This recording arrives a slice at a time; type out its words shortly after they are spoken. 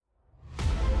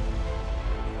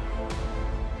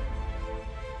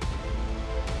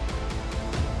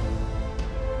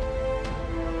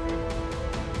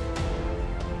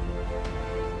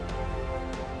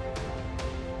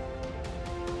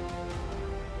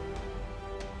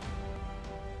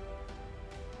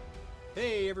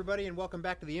Hey, everybody, and welcome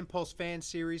back to the Impulse Fan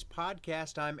Series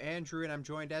podcast. I'm Andrew, and I'm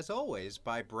joined, as always,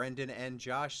 by Brendan and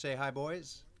Josh. Say hi,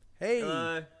 boys.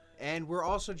 Hey. And we're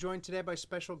also joined today by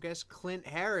special guest Clint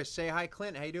Harris. Say hi,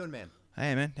 Clint. How you doing, man?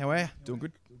 Hey, man. How are you? Doing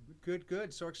good? Good,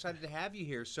 good. So excited to have you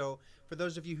here. So for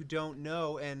those of you who don't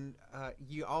know, and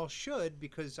you all should,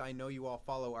 because I know you all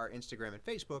follow our Instagram and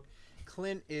Facebook,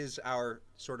 Clint is our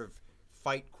sort of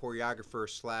fight choreographer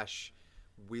slash...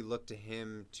 We look to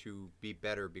him to be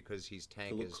better because he's tank.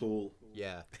 To look cool.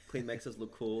 Yeah. Clint makes us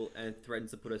look cool and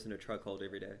threatens to put us in a truck hold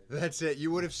every day. That's it.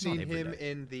 You would have seen him day.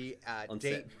 in the On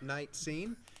date set. night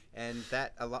scene, and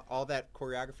that all that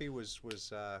choreography was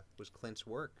Clint's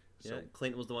work. So Yeah,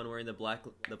 Clint was the one wearing the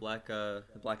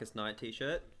blackest night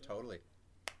T-shirt. totally.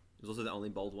 He was also the only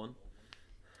bold one.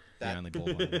 The only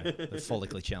bald one. Yeah. The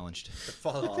follically challenged. The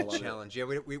follow Oh, I love it. challenge. Yeah,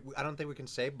 we I don't think we can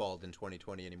say bald in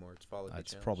 2020 anymore. It's follow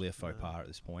It's challenge. probably a faux pas at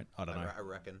this point. I don't know. I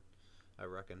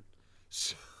reckon.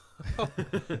 So,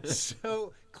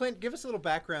 so Clint, give us a little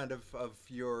background of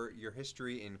your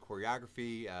history in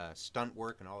choreography, stunt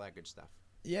work, and all that good stuff.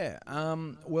 Yeah.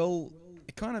 Well,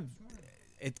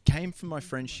 it came from my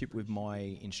friendship with my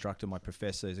instructor, my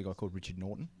professor. There's a guy called Richard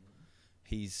Norton.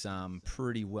 He's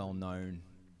pretty well known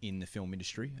in the film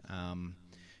industry.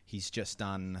 He just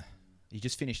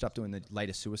finished up doing the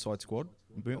latest Suicide Squad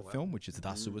film, which is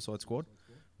The Suicide Squad,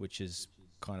 which is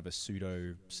kind of a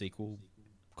pseudo sequel,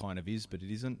 kind of is, but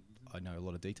it isn't. I know a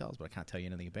lot of details, but I can't tell you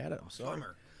anything about it. I'm sorry.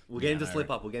 Bummer. We'll get him to slip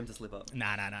up. No,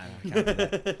 I can't do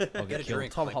that. I'll Get a killed.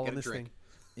 drink. Tom Clint, Holland get a this drink. thing.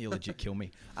 He'll legit kill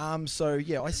me. So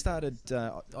yeah, I started.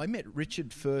 I met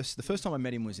Richard first. The first time I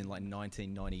met him was in like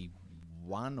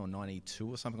 1991 or 92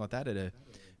 or something like that at a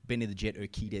Benny the Jet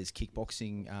Urquidez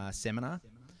kickboxing seminar,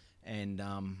 and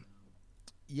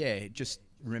just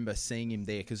remember seeing him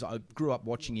there because I grew up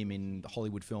watching him in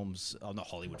Hollywood films. Oh, not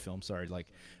Hollywood films, sorry, like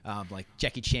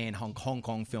Jackie Chan Hong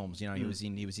Kong films. You know, he was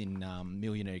in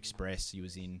Millionaire Express. He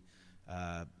was in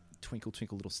Twinkle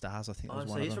Twinkle Little Stars. I think that Oh, was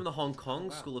so one he's of them. from the Hong Kong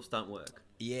School of Stunt Work.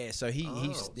 Yeah, so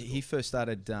he first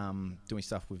started doing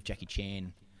stuff with Jackie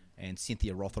Chan and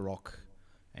Cynthia Rothrock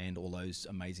and all those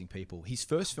amazing people. His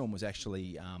first film was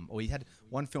actually, he had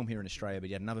one film here in Australia, but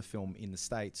he had another film in the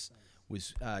States.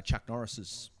 Was Chuck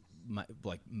Norris's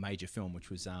major film, which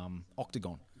was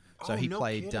Octagon. So Oh, he no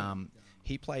played kidding.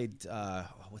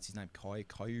 what's his name,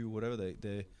 Caillou, whatever,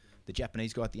 the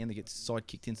Japanese guy at the end that gets side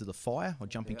kicked into the fire or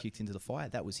jumping kicked into the fire.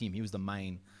 That was him. He was the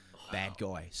main bad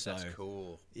guy. So That's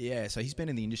cool. yeah, so he's been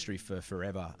in the industry for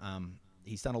forever.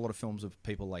 He's done a lot of films with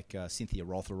people like Cynthia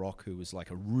Rothrock, who was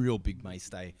like a real big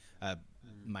mainstay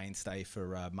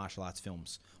for martial arts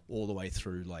films, all the way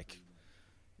through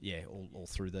all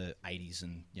through the 80s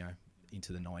and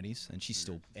into the 90s, and she's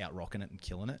still out rocking it and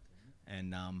killing it.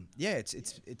 And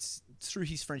it's through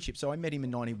his friendship. So I met him in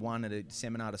 '91 at a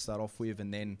seminar to start off with,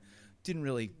 and then didn't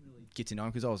really get to know him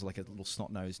because I was like a little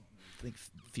snot-nosed, I think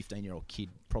 15-year-old kid,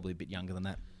 probably a bit younger than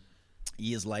that.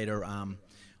 Years later,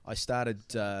 I started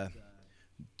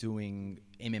doing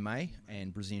MMA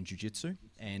and Brazilian Jiu-Jitsu,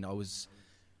 and I was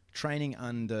training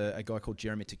under a guy called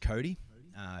Jeremy Takoti,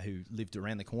 who lived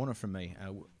around the corner from me,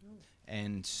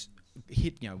 and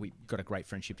we got a great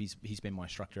friendship. He's been my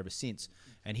instructor ever since,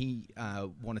 and he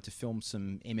wanted to film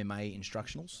some MMA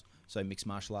instructionals, so mixed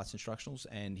martial arts instructionals,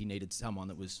 and he needed someone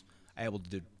that was able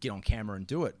to get on camera and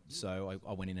do it. So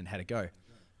I went in and had a go,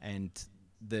 and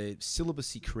the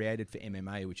syllabus he created for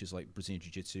MMA, which is like Brazilian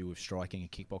Jiu-Jitsu with striking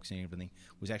and kickboxing and everything,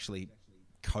 was actually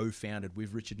co-founded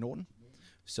with Richard Norton.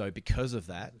 So because of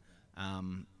that,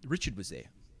 Richard was there.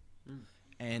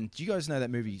 And do you guys know that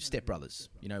movie Step Brothers?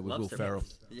 With Love Will Step Ferrell.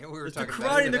 Brothers. Yeah, we were It's the talking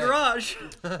about karate it in the today. garage.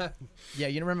 Yeah,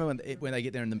 you remember when they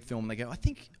get there in the film and they go, I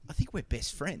think we're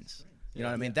best friends. You know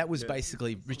what I mean? That was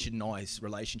basically Richard and I's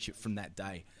relationship from that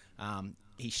day.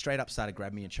 He straight up started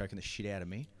grabbing me and choking the shit out of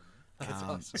me. That's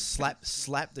awesome.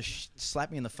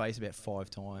 Slapped me in the face about 5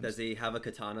 times. Does he have a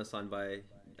katana signed by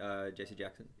Jesse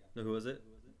Jackson? No, who was it?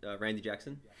 Randy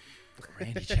Jackson?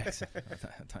 Randy Jackson. I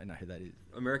don't know who that is.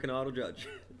 American Idol judge.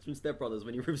 It's from Step Brothers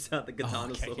when he rips out the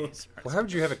katana sword. yeah, sorry. Well, how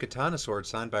would you have a katana sword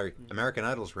signed by American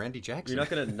Idol's Randy Jackson? You're not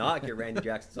going to not get Randy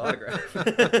Jackson's autograph.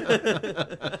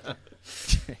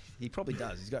 He probably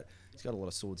does. He's got a lot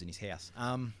of swords in his house.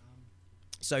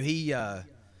 So he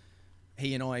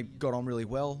and I got on really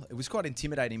well. It was quite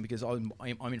intimidating because I'm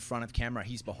in front of camera,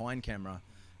 he's behind camera,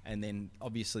 and then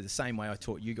obviously the same way I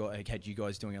taught you guys, had you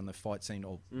guys doing on the fight scene,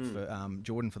 or for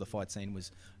Jordan for the fight scene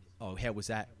was, oh, how was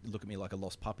that? Look at me like a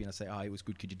lost puppy, and I say, oh, it was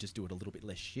good. Could you just do it a little bit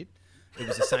less shit? It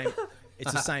was the same.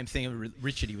 It's the same thing with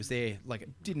Richard. He was there, like,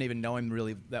 didn't even know him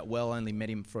really that well. Only met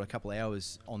him for a couple of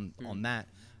hours on that,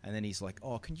 and then he's like,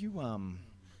 oh, can you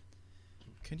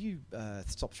can you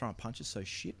stop throwing punches so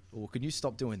shit? Or can you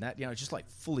stop doing that? You know, just like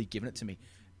fully giving it to me.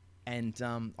 And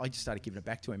I just started giving it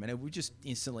back to him. And we just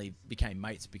instantly became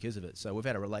mates because of it. So we've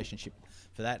had a relationship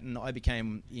for that. And I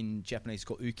became, in Japanese, it's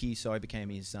called uki. So I became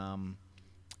his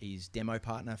demo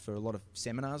partner for a lot of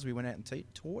seminars we went out and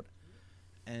taught.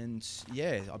 And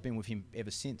yeah, I've been with him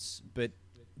ever since. But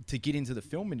to get into the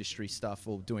film industry stuff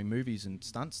or doing movies and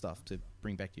stunt stuff, to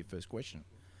bring back to your first question,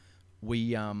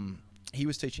 he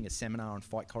was teaching a seminar on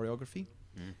fight choreography,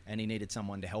 and he needed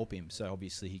someone to help him. So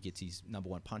obviously he gets his number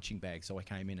one punching bag. So I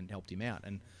came in and helped him out.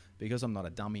 And because I'm not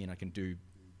a dummy and I can do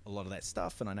a lot of that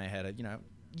stuff, and I know how to, you know,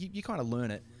 you kind of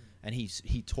learn it. And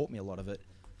he taught me a lot of it.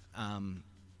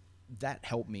 That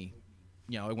helped me.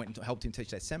 You know, I went and helped him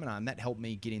teach that seminar, and that helped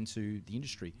me get into the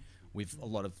industry with a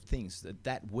lot of things.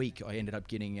 That week, I ended up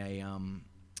getting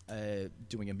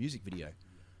doing a music video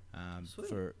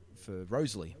for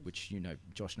Rosalie, which, you know,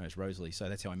 Josh knows Rosalie, so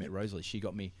that's how I met Rosalie. She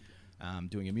got me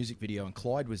doing a music video, and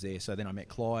Clyde was there. So then I met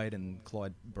Clyde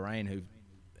Brain, who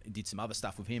did some other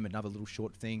stuff with him, another little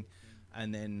short thing,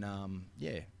 and then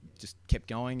just kept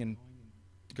going and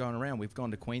going around. We've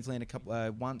gone to Queensland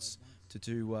once to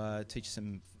do teach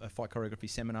some fight choreography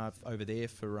seminar over there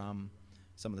for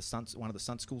some of the stunts, one of the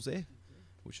stunt schools there,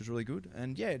 which was really good.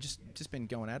 And yeah, just been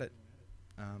going at it.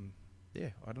 I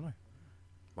don't know.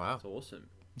 Wow, That's awesome.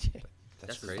 Yeah,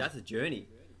 That's a journey.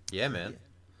 Yeah, man.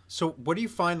 So what do you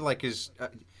find like is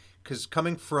because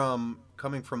coming from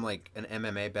like an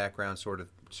MMA background sort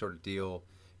of deal,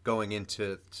 going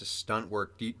into stunt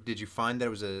work, did you find that it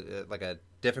was a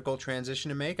difficult transition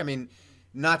to make? I mean,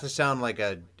 not to sound like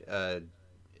an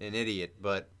idiot,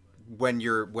 but when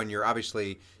you're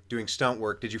obviously doing stunt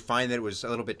work, did you find that it was a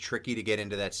little bit tricky to get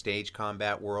into that stage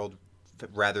combat world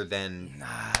rather than?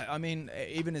 Nah, I mean,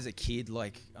 even as a kid,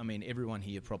 like, I mean, everyone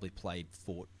here probably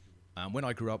fought. When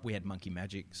I grew up, we had Monkey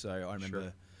Magic, so I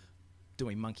remember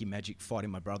doing Monkey Magic,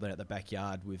 fighting my brother at the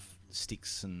backyard with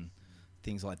sticks and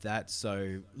things like that.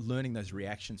 So learning those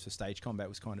reactions for stage combat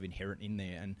was kind of inherent in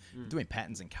there, and doing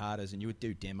patterns and katas, and you would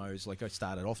do demos. Like I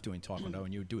started off doing Taekwondo,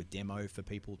 and you would do a demo for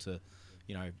people to,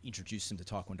 you know, introduce them to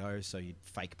Taekwondo. So you'd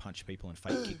fake punch people and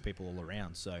fake kick people all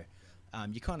around. So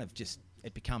you kind of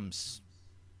it becomes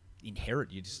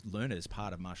inherent. You just learn it as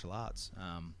part of martial arts.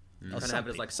 Kind of have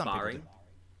it as like sparring.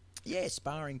 Yeah,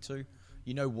 sparring too.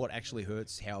 You know what actually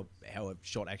hurts, how a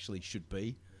shot actually should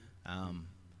be.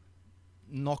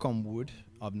 Knock on wood,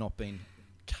 I've not been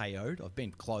KO'd. I've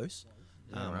been close,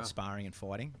 sparring and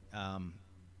fighting.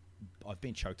 I've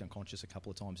been choked unconscious a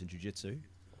couple of times in jiu-jitsu.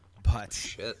 But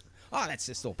Shit. Oh, that's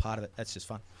just all part of it. That's just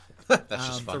fun. That's just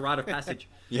It's a fun. rite of passage.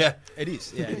 Yeah. It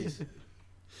is. Yeah, it is.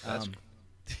 That's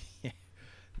Yeah.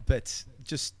 But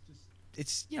just,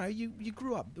 it's, you know, you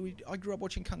grew up. I grew up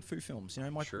watching kung fu films. You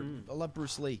know, I love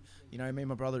Bruce Lee. You know, me and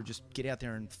my brother would just get out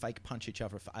there and fake punch each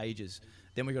other for ages.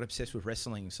 Then we got obsessed with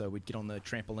wrestling, so we'd get on the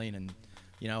trampoline and,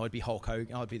 you know, I'd be Hulk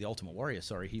Hogan. I'd be the Ultimate Warrior.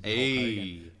 Sorry, he'd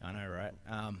be Hulk Hogan. I know, right?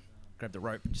 Grab the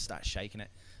rope and just start shaking it.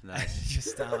 Nice.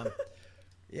 Just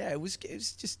yeah, it was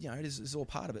just, you know, it's all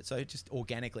part of it. So it just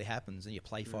organically happens, and you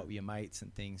play fight with your mates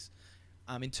and things.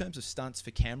 In terms of stunts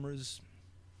for cameras,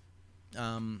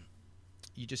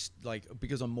 you just, like,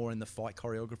 because I'm more in the fight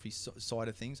choreography side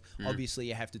of things, obviously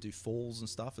you have to do falls and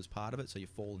stuff as part of it, so you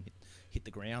fall and hit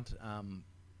the ground.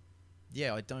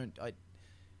 Yeah, you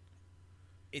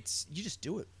just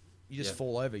do it. You just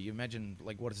fall over. You imagine,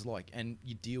 like, what it's like, and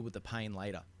you deal with the pain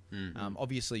later.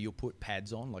 Obviously, you'll put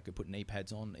pads on, like I put knee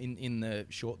pads on. In the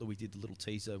short that we did, the little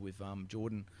teaser with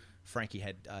Jordan, Frankie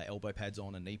had elbow pads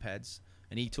on and knee pads,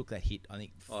 and he took that hit, I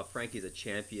think. Frankie's a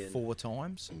champion. 4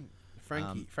 times.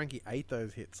 Frankie ate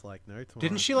those hits like no tomorrow.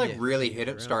 Didn't she really hit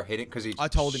him? Start hitting because he. I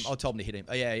told him to hit him.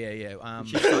 Yeah.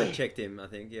 She side checked him, I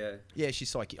think. Yeah. Yeah, she's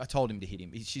psychic. I told him to hit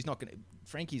him. She's not gonna.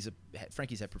 Frankie's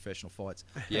had professional fights.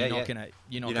 Yeah,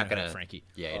 You're not gonna hurt Frankie.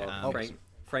 Yeah.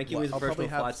 Frankie wins professional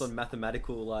fights on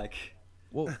mathematical, like.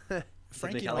 Well,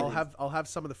 Frankie, I'll have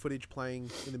some of the footage playing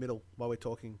in the middle while we're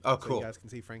talking. Oh, so cool. You guys can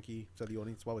see Frankie, so the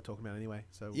audience, while we're talking about it anyway.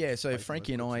 So yeah, so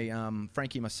Frankie and I,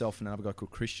 Frankie, myself, and another guy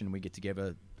called Christian, we get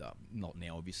together. Not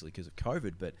now, obviously, because of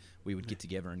COVID, but we would get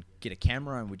together and get a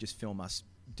camera, and we just film us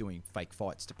doing fake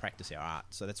fights to practice our art.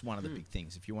 So that's one of the big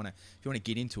things. If you want to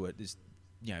get into it, there's,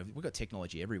 you know, we've got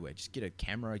technology everywhere. Just get a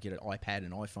camera, get an iPad,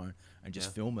 an iPhone, and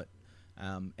just film it.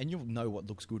 And you'll know what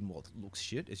looks good and what looks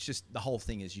shit. It's just, the whole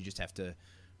thing is you just have to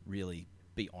really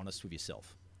be honest with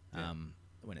yourself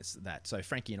when it's that. So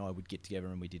Frankie and I would get together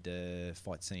and we did a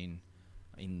fight scene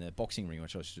in the boxing ring,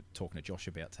 which I was talking to Josh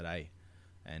about today.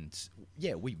 And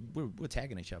yeah, we're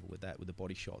tagging each other with that, with the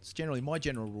body shots. Generally, my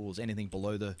general rule is anything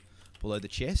below the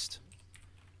chest,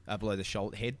 below the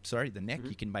shoulder head, the neck,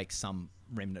 you can make some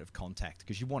remnant of contact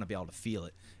because you want to be able to feel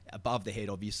it. Above the head,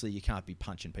 obviously, you can't be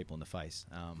punching people in the face.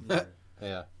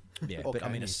 Yeah. Yeah, Or but I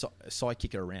can mean, you? a side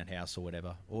kick or a roundhouse or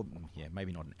whatever, or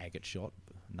maybe not an agate shot,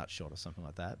 nut shot or something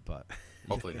like that. But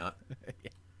Hopefully not.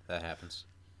 That happens.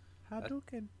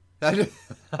 Hadouken.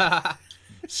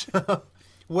 So,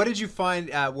 what did you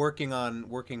find working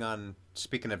on?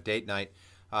 Speaking of date night,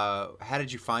 how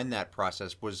did you find that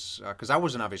process? Was because I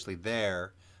wasn't obviously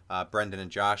there. Brendan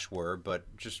and Josh were, but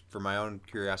just for my own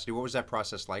curiosity, what was that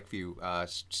process like for you?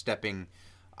 Stepping,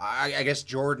 I guess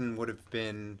Jordan would have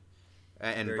been,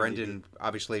 and Very Brendan newbie.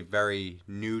 obviously very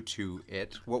new to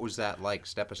it. What was that like?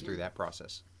 Step us through that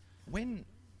process.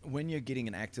 when you're getting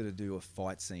an actor to do a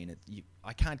fight scene,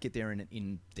 I can't get there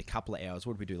in the couple of hours.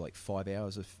 What did we do? Like 5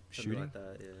 hours of Something shooting? like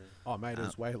that, yeah. Oh, mate, it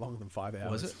was way longer than 5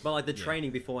 hours. Was it? But like the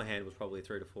training beforehand was probably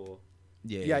 3 to 4.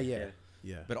 Yeah.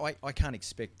 But I can't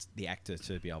expect the actor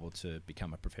to be able to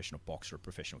become a professional boxer or a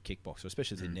professional kickboxer,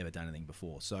 especially if they've never done anything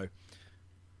before. So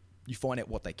you find out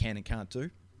what they can and can't do,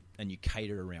 and you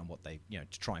cater around what they,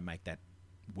 to try and make that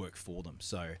work for them.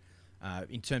 So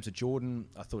in terms of Jordan,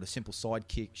 I thought a simple side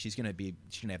kick. She's going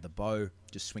to have the bow,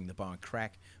 just swing the bow and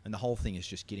crack, and the whole thing is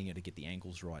just getting her to get the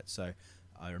angles right. So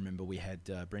I remember we had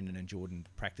Brendan and Jordan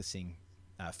practicing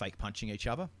fake punching each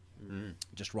other,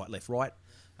 just right, left, right.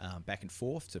 Back and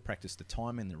forth to practice the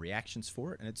time and the reactions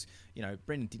for it. And it's,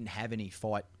 Brendan didn't have any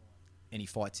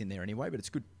fights in there anyway, but it's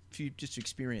good for you just to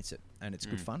experience it, and it's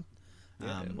good fun.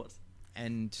 Yeah, it was.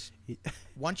 And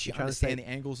once you You're trying to understand say- the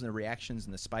angles and the reactions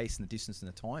and the space and the distance and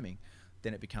the timing,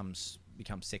 then it becomes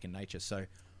second nature. So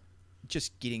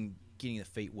just getting the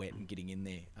feet wet and getting in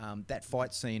there. That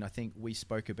fight scene, I think we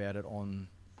spoke about it on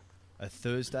a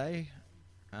Thursday.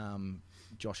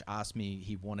 Josh asked me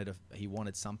he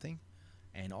wanted something,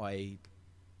 and I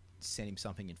sent him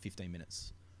something in 15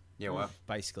 minutes. Yeah, well,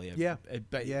 Basically, It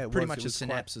pretty was- much it a was quite-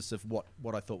 synopsis of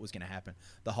what I thought was going to happen.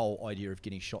 The whole idea of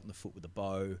getting shot in the foot with a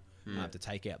bow to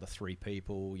take out the 3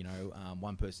 people.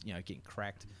 One person, getting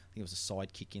cracked. I think it was a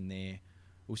side kick in there. It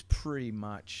was pretty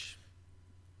much.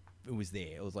 It was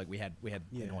there. It was like we had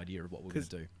an idea of what we were going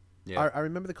to do. yeah. I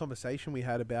remember the conversation we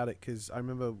had about it because I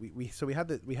remember we had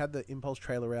the Impulse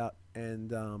trailer out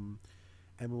and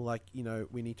we were like,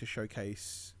 we need to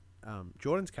showcase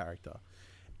Jordan's character,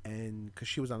 and because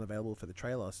she was unavailable for the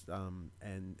trailers, and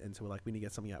so we're like, we need to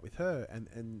get something out with her,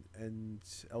 and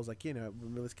I was like,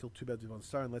 remember, let's kill 2 birds with 1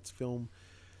 stone. Let's film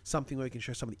something where we can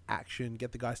show some of the action,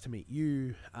 get the guys to meet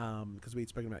you, because we'd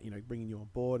spoken about bringing you on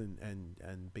board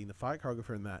and being the fight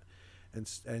choreographer in that, and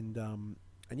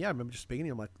yeah, I remember just speaking to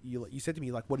you. I'm like, you said to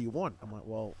me, like, what do you want? I'm like,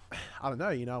 well, I don't know.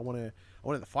 I wanted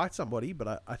to fight somebody,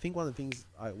 but I think one of the things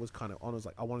I was kind of on was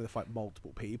like, I wanted to fight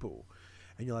multiple people.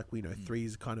 And you're like, 3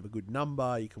 is kind of a good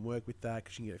number. You can work with that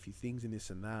because you can get a few things in this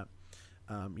and that,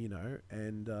 you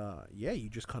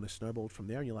just kind of snowballed from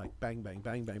there. And you're like, bang, bang,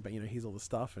 bang, bang, bang. Here's all the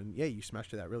stuff. And yeah, you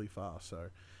smashed it out really fast. So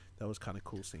that was kind of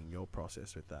cool seeing your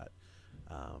process with that.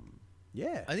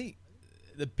 I think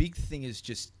the big thing is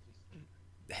just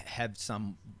have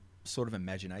some sort of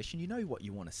imagination. You know what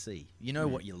you want to see. You know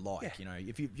what you like. Yeah.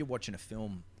 If you're watching a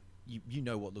film, you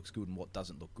know what looks good and what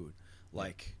doesn't look good.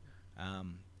 Like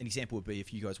an example would be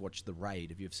if you guys watch The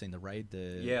Raid. Have you ever seen The Raid?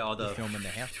 The film in the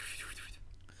house.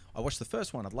 I watched the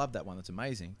first one. I loved that one. That's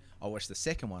amazing. I watched the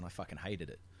second one. I fucking hated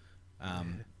it.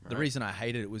 The reason I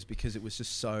hated it was because it was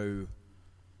just so,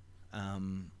 it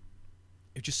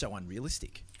was just so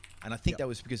unrealistic. And I think that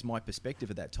was because my perspective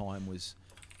at that time was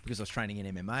because I was training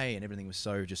in MMA and everything was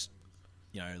so just,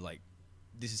 like,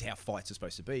 this is how fights are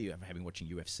supposed to be. Having watching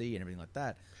UFC and everything like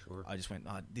that, I just went,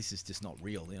 this is just not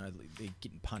real. They're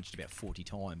getting punched about 40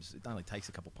 times. It only takes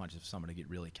a couple punches for someone to get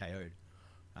really KO'd.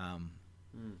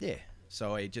 Yeah.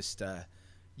 So I just, the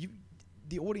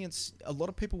audience, a lot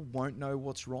of people won't know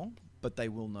what's wrong, but they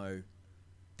will know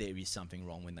there is something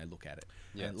wrong when they look at it.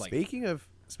 Yeah. And, like, Speaking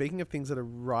of things that are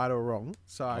right or wrong,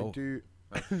 so I do.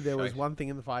 There was one thing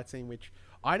in the fight scene which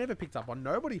I never picked up on.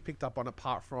 Nobody picked up on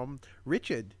apart from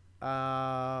Richard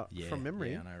from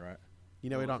memory. Yeah, I know, right? You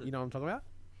know what I'm talking about?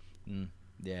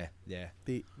 Yeah.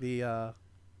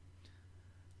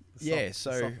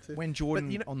 So when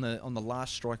Jordan on the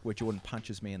last strike where Jordan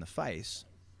punches me in the face,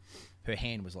 her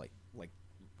hand was like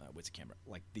where's the camera?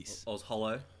 Like this. I was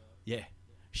hollow. Yeah,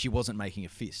 she wasn't making a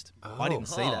fist. I didn't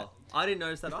see that. I didn't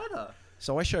notice that either.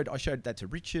 So I showed that to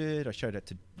Richard. I showed it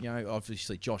to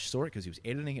obviously Josh saw it because he was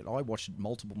editing it. I watched it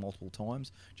multiple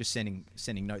times, just sending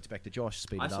notes back to Josh.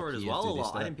 Speed it I up. saw it as here's, well do a this,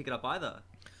 lot. I that. didn't pick it up either.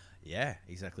 Yeah,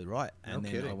 exactly right. And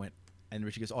then I kidding. went, and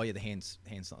Richard goes, "Oh yeah, the hands."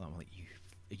 I'm like,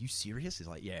 "Are you serious?" He's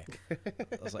like, "Yeah." I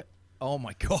was like, Oh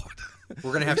my god.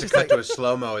 We're gonna have to cut to a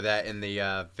slow mo of that in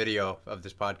the video of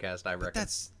this podcast. I reckon.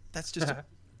 That's just,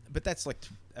 but that's like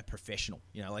a professional.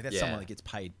 You know, like that's Yeah. someone that gets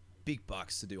paid big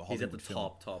bucks to do a He's Hollywood at the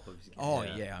film. top of his game. Oh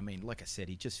yeah. I mean, like I said,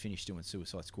 he just finished doing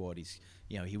Suicide Squad.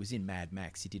 He was in Mad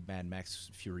Max. He did Mad Max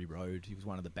Fury Road. He was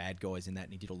one of the bad guys in that,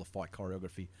 and he did all the fight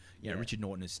choreography. You know, Yeah. Richard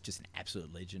Norton is just an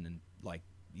absolute legend, and like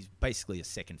he's basically a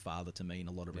second father to me in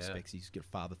a lot of Yeah. respects. He's got a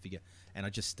father figure, and I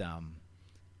just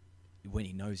when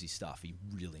he knows his stuff, he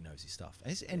really knows his stuff,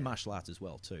 and martial arts as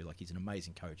well too. Like he's an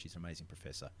amazing coach. He's an amazing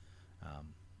professor.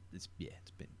 It's been.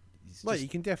 He's Well, just- you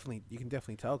can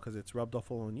definitely tell because it's rubbed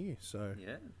off all on you. So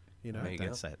Yeah. you know, There you go.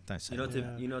 don't say it. Don't say You're it. not too,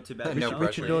 Yeah. you're not too bad. No yourself, pressure.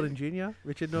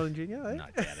 Richard Norton Jr. Eh? No,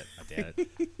 I doubt it. I doubt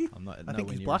it. I'm not. I think nowhere he's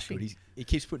near as blushing. good. He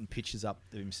keeps putting pictures up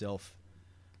of himself,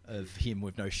 of him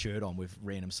with no shirt on, with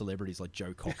random celebrities like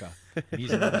Joe Cocker. And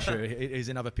here's another shirt. Here's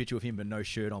another picture of him, but no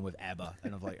shirt on, with ABBA.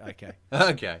 And I'm like, okay.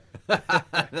 Okay,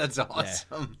 that's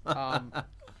awesome.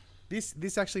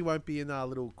 This actually won't be in our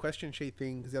little question sheet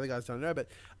thing because the other guys don't know. But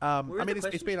Where I is mean, the it's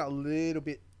question been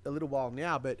a little while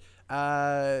now. But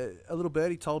a little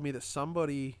birdie told me that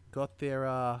somebody got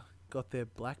their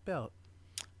black belt.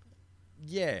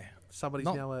 Yeah. Somebody's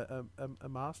Not- now a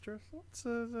master of sorts.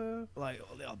 Like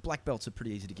black belts are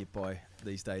pretty easy to get by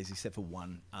these days, except for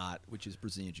one art, which is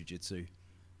Brazilian Jiu-Jitsu.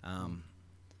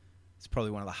 It's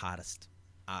probably one of the hardest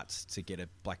arts to get a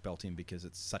black belt in because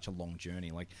it's such a long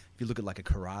journey. Like if you look at like a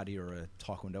karate or a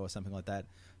taekwondo or something like that,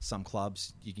 some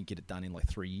clubs you can get it done in like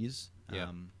 3 years.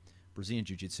 Yeah. Brazilian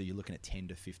Jiu-Jitsu, you're looking at 10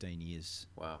 to 15 years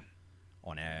Wow.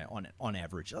 on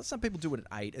average. Some people do it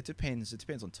at 8. It depends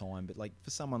on time, but like for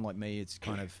someone like me, it's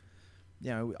kind of, you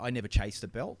know, I never chased a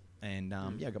belt, and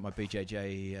I got my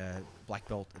BJJ black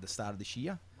belt at the start of this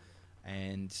year,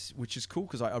 and which is cool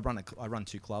because I run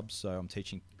 2 clubs, so I'm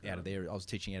teaching out of there. I was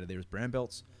teaching out of there as brown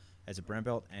belts, and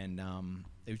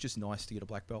it was just nice to get a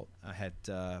black belt. I had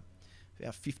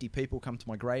about 50 people come to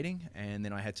my grading, and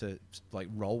then I had to like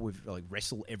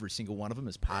wrestle every single one of them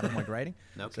as part of my grading.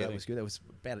 No So kidding. that was good. That was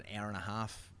about an hour and a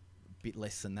half, bit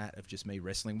less than that, of just me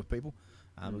wrestling with people.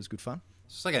 It was good fun.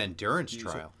 It's like an endurance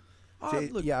Usual. trial.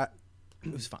 Look, yeah.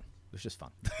 it was fun. It was just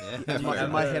fun. Yeah. In my,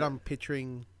 in my Yeah. head, I'm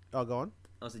picturing. Oh, go on.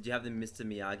 Also, do you have the Mr.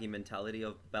 Miyagi mentality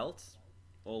of belts?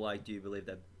 Or like, do you believe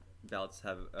that belts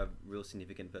have a real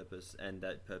significant purpose and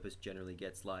that purpose generally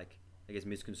gets like, I guess,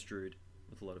 misconstrued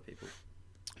with a lot of people?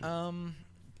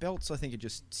 Belts, I think, are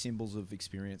just symbols of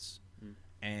experience,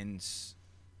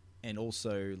 and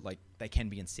also like they can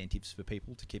be incentives for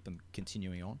people to keep them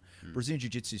continuing on. Brazilian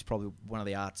Jiu-Jitsu is probably one of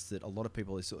the arts that a lot of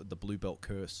people is sort of the blue belt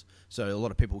curse. So a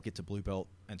lot of people get to blue belt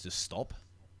and just stop.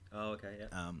 Oh, okay,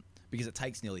 yeah. Because it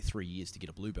takes nearly 3 years to get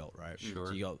a blue belt, right? Sure.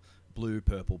 So you got blue,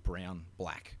 purple, brown,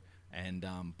 black, and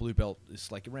blue belt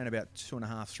is like around about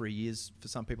 2.5, 3 years. For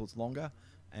some people, it's longer,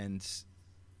 and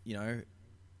you know,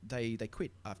 they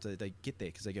quit after they get there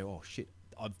because they go, oh shit,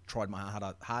 I've tried my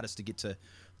hardest to get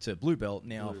to blue belt.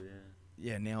 Now, Blue,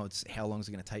 yeah, now it's how long is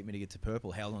it going to take me to get to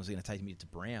purple? How long is it going to take me to get to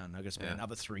brown? I've got to spend Yeah.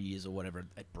 another 3 years or whatever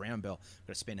at brown belt. I've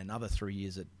got to spend another 3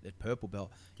 years at purple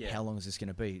belt. Yeah. How long is this going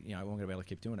to be? You know, I'm going to be able to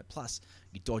keep doing it. Plus,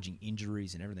 you're dodging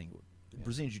injuries and everything.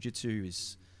 Brazilian Jiu-Jitsu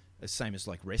is the same as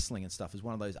like wrestling and stuff. Is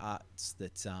one of those arts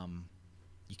that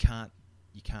you can't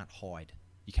hide.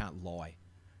 You can't lie.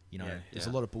 You know, Yeah. there's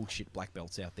Yeah. a lot of bullshit black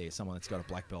belts out there. Someone that's got a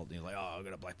black belt and you're like, oh, I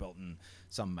got a black belt, and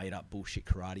some made up bullshit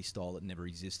karate style that never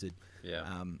existed.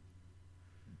 Yeah.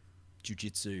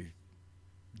 Jiu-jitsu,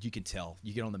 you can tell.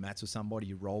 You get on the mats with somebody,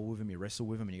 you roll with them, you wrestle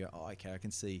with them, and you go, oh, okay, I can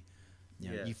see. You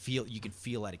know, Yeah. you can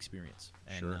feel that experience.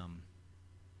 And Sure.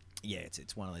 yeah,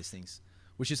 it's one of those things,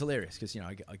 which is hilarious because you know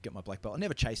I get my black belt. I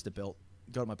never chased a belt.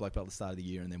 Got my black belt at the start of the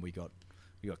year, and then we got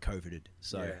COVIDed.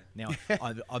 So Yeah.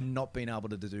 now I've not been able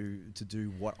to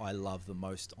do what I love the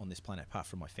most on this planet, apart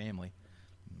from my family.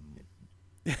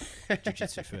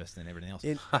 Jiu-jitsu first, then everything else.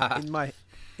 In my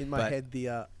But head, the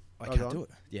I oh, can't go on. do it.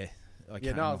 Yeah, I Yeah,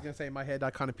 can't. no, I was gonna say in my head, I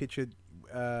kind of pictured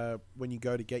when you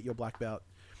go to get your black belt,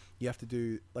 you have to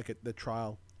do like the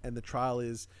trial, and the trial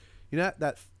is, you know,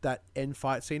 that end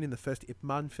fight scene in the first Ip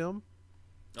Man film.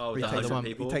 Oh, Where the he takes 100 on,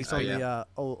 people. he takes Oh, on yeah. the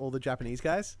all the Japanese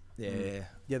guys. Yeah, Yeah, It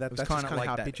was that's just kinda kind of like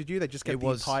how I that. pictured you. They just It get the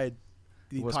was- entire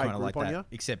it was entire kind of like group on that, you.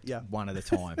 except Yeah. one at a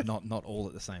time, not all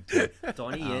at the same time.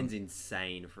 Donnie Yen's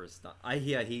insane for a start. I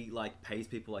hear he like pays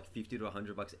people like $50 to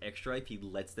 $100 extra if he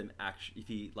lets them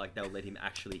they'll let him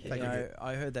actually hit. Take them. a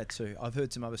I heard that too. I've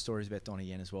heard some other stories about Donnie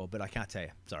Yen as well, but I can't tell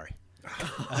you. Sorry.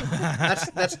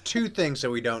 That's 2 things that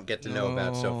we don't get to know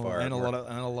about so far. and a lot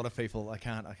of people. I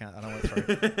don't want to throw.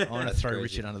 I want to That's throw crazy.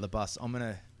 Richard under the bus.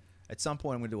 At some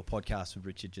point, I'm gonna do a podcast with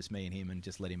Richard, just me and him, and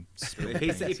just let him. Spill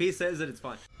If he says it, it's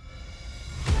fine.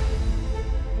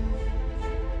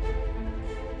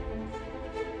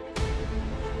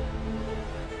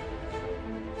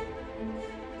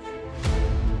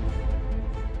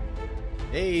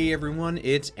 Hey everyone,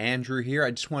 it's Andrew here.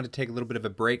 I just want to take a little bit of a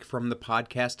break from the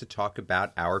podcast to talk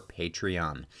about our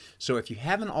Patreon. So if you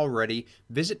haven't already,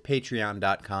 visit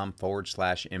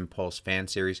patreon.com/Impulse Fan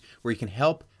Series, where you can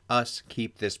help us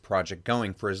keep this project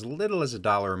going for as little as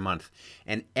 $1 a month.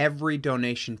 And every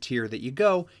donation tier that you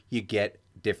go, you get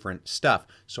different stuff.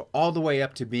 So all the way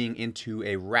up to being into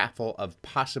a raffle of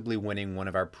possibly winning one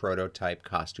of our prototype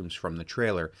costumes from the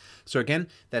trailer. So again,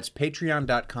 that's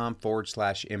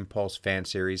patreon.com/Impulse Fan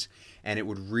Series, and it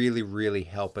would really, really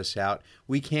help us out.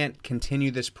 We can't continue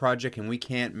this project and we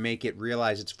can't make it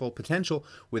realize its full potential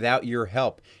without your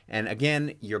help. And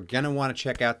again, you're going to want to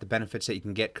check out the benefits that you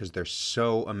can get because they're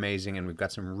so amazing, and we've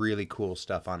got some really cool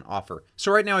stuff on offer.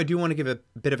 So right now, I do want to give a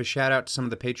bit of a shout out to some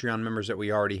of the Patreon members that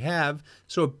we already have.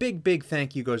 So a big, big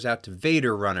thank you goes out to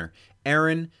Vader Runner,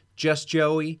 Aaron, Just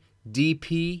Joey,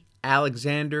 DP,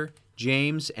 Alexander,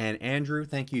 James, and Andrew.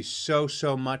 Thank you so,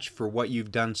 so much for what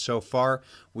you've done so far.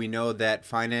 We know that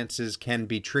finances can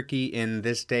be tricky in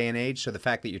this day and age, so the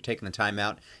fact that you're taking the time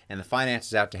out and the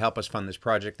finances out to help us fund this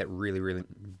project, that really, really,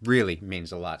 really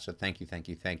means a lot. So thank you, thank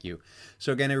you, thank you.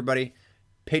 So again, everybody,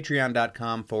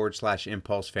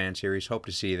 patreon.com/Impulse Fan Series. Hope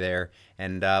to see you there.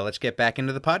 And let's get back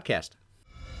into the podcast.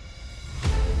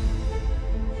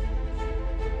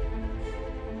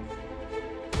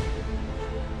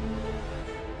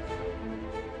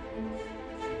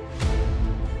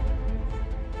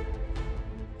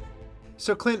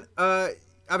 So, Clint,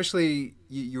 obviously,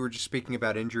 you were just speaking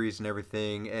about injuries and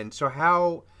everything, and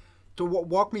so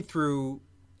walk me through...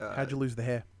 How'd you lose the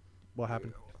hair? What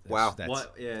happened? Wow.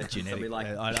 What? Yeah, genetic. something like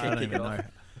I don't even know. I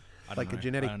don't Like know. a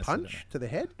genetic I honestly don't punch to the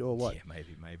head, or what? know. Yeah,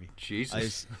 maybe.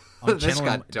 Jesus. I'm This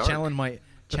got dark. channeling my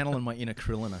inner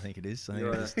Krillin, I think it is. I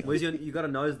think it is. You got a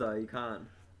nose though. You can't.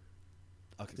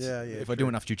 Yeah, If true. I do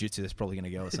enough jujitsu, that's probably going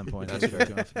to go at some point. That's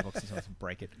fair.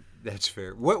 Break it. That's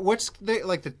fair. What's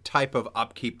the type of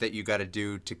upkeep that you got to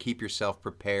do to keep yourself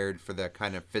prepared for the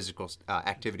kind of physical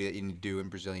activity that you need to do in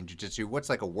Brazilian Jiu-Jitsu? What's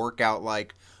like a workout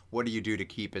like? What do you do to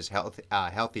keep as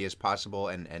healthy as possible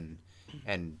and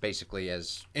basically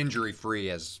as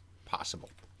injury-free as possible?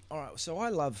 All right, so I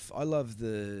love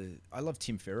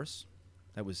Tim Ferriss.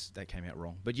 That came out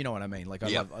wrong, but you know what I mean. Like I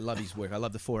love his work. I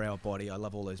love the 4 Hour Body. I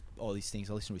love all these things.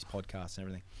 I listen to his podcasts and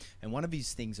everything. And one of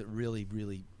his things that really,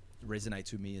 really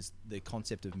resonates with me is the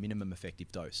concept of minimum effective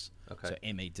dose. Okay. So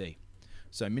MED.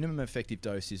 So minimum effective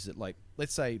dose is that, like,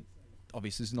 let's say,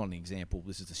 obviously this is not an example.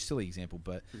 This is a silly example,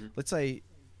 but let's say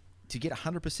to get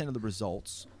 100% of the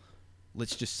results,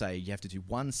 let's just say you have to do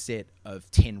one set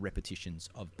of 10 repetitions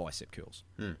of bicep curls.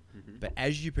 But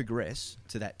as you progress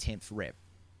to that 10th rep,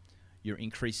 you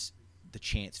increase the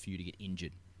chance for you to get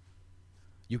injured.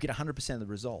 You'll get 100% of the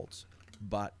results,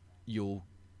 but you'll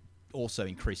also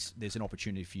increase, there's an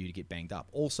opportunity for you to get banged up.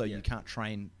 Also, you can't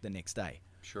train the next day.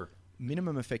 Sure.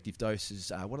 Minimum effective dose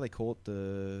is, what do they call it?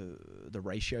 The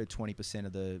ratio, 20%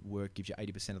 of the work gives you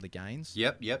 80% of the gains.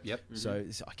 Yep. So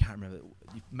I can't remember.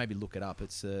 You maybe look it up.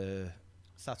 It's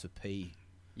starts with P.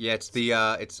 Yeah,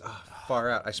 it's far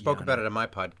out. I spoke about it on my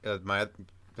it doesn't matter.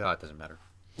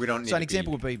 We don't need So an to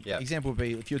example would be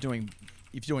if you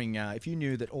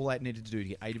knew that all they needed to do to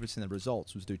get 80% of the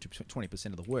results was do 20%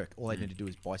 of the work. All they need to do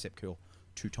is bicep curl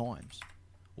 2 times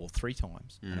or 3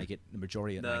 times, and they get the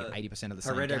majority of they get 80% of the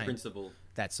same Pareto gain. principle.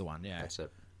 That's the one. Yeah. That's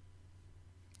it.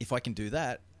 If I can do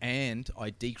that and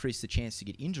I decrease the chance to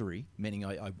get injury, meaning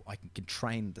I can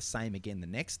train the same again the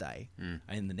next day,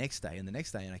 and the next day and the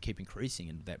next day, and I keep increasing,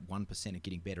 and that 1% of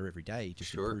getting better every day,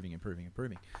 just improving.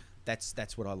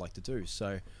 That's what I like to do.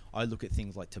 So I look at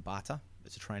things like Tabata.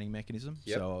 It's a training mechanism.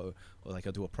 Yep. So like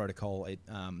I'll do a protocol.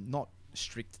 Not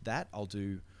strict that. I'll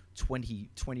do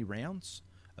 20 rounds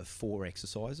of 4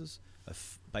 exercises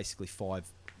of basically 20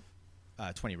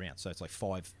 rounds. So it's like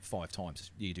five times.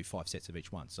 You do 5 sets of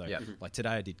each one. So like today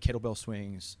I did kettlebell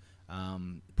swings,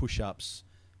 push-ups,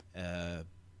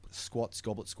 squats,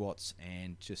 goblet squats,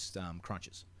 and just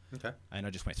crunches. Okay. And I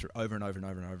just went through over and over and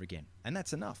over and over again. And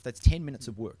that's enough. That's 10 minutes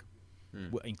of work,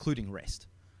 including rest.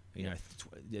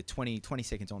 20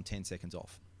 seconds on, 10 seconds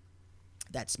off.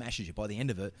 That smashes you. By the end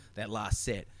of it, that last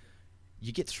set,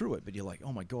 you get through it, but you're like,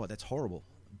 oh my God, that's horrible.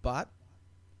 But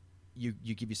you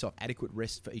give yourself adequate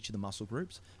rest for each of the muscle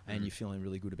groups, and you're feeling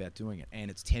really good about doing it. And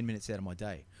it's 10 minutes out of my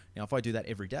day. Now, if I do that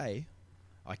every day,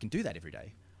 I can do that every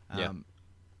day.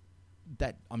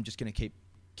 That I'm just going to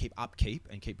keep upkeep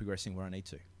and keep progressing where I need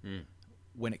to.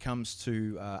 When it comes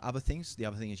to other things, the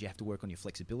other thing is you have to work on your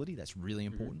flexibility. That's really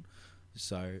important.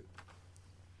 So,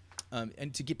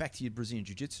 and to get back to your Brazilian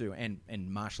Jiu-Jitsu and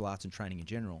martial arts and training in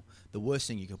general, the worst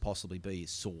thing you could possibly be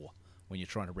is sore. when you're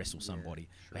trying to wrestle somebody.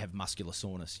 They have muscular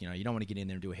soreness. You know, you don't want to get in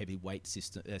there and do a heavy weight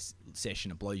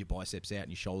session and blow your biceps out and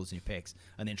your shoulders and your pecs,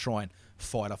 and then try and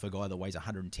fight off a guy that weighs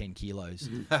 110 kilos.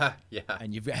 Yeah.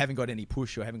 And you haven't got any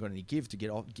push or haven't got any give to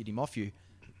get him off you.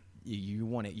 You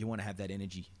want to have that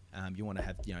energy. You want to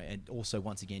have, you know, and also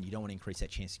once again, you don't want to increase that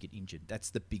chance to get injured. That's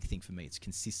the big thing for me. It's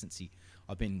consistency.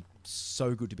 I've been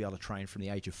so good to be able to train from the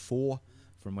age of 4,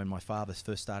 from when my father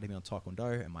first started me on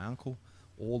Taekwondo and my uncle,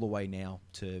 all the way now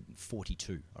to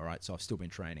 42. All right, so I've still been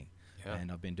training,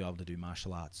 and I've been able to do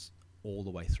martial arts all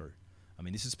the way through. I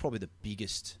mean, this is probably the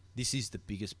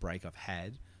biggest break I've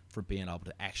had from being able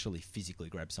to actually physically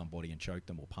grab somebody and choke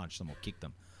them or punch them or kick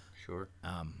them. Sure.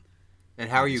 And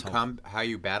how are you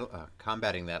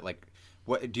combating that? Like,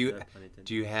 what do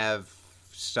you have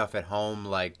stuff at home,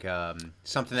 like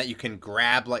something that you can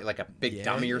grab, like a big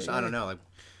dummy or something? I don't know. Like,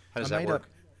 how does that work?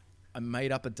 I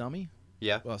made up a dummy.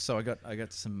 Yeah. Well, so I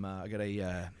got some I got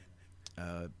a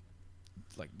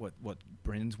like what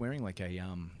Brendan's wearing, like a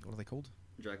what are they called?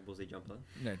 Dragon Ball Z jumper.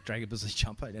 No, Dragon Ball Z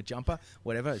jumper,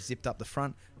 whatever. Zipped up the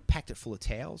front, packed it full of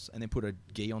towels, and then put a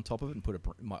gi on top of it, and put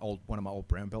one of my old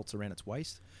brown belts around its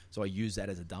waist. So I use that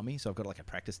as a dummy. So I've got like a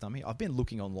practice dummy. I've been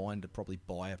looking online to probably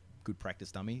buy a good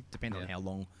practice dummy, depending on how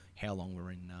long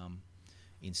we're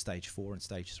in stage 4 and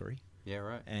stage 3. Yeah,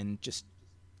 right. And just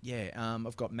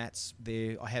I've got mats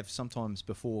there. I have sometimes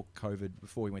before COVID,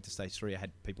 before we went to stage 3, I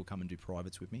had people come and do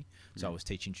privates with me. So I was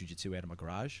teaching jiu-jitsu out of my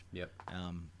garage. Yep.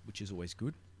 Which is always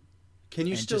good. Can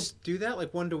you still do that,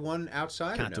 like 1-to-1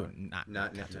 outside? Can't do it.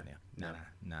 Can't do it now.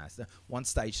 No. So once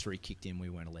stage 3 kicked in,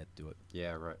 we weren't allowed to do it.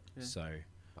 Yeah, right. Yeah. So,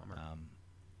 bummer.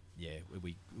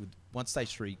 we once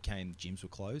stage 3 came, gyms were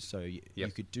closed, so you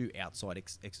could do outside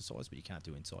exercise, but you can't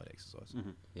do inside exercise.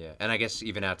 Mm-hmm. Yeah, and I guess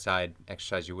even outside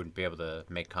exercise, you wouldn't be able to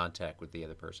make contact with the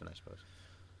other person, I suppose.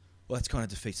 Well, that's kind of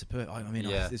defeats the purpose. I mean,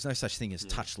 there's no such thing as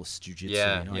touchless jiu-jitsu.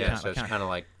 Yeah, you know? So it's kind of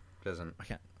like doesn't. I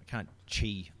can't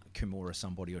chi Kimura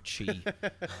somebody or chi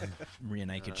rear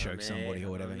naked choke somebody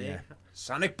or whatever. Yeah.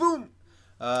 Sonic boom.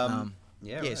 Right.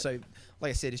 So like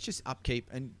I said, it's just upkeep,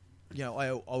 and you know,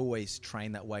 I always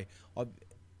train that way.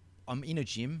 I'm in a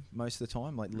gym most of the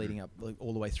time, like leading up, like,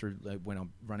 all the way through, like, when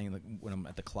I'm running, when I'm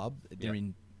at the club. They're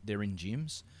in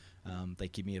gyms. They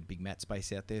give me a big mat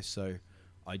space out there, so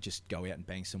I just go out and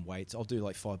bang some weights. I'll do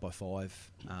like 5x5.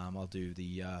 I'll do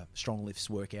the strong lifts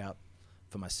workout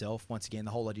for myself. Once again,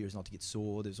 the whole idea is not to get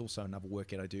sore. There's also another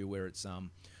workout I do where it's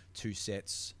 2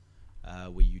 sets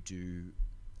where you do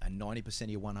a 90% of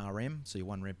your 1 RM, so your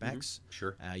 1 rep max.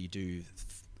 Sure. You do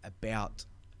about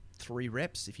 3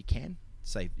 reps if you can.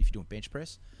 Say if you're doing bench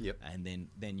press. Yep. And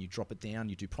then you drop it down.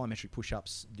 You do plyometric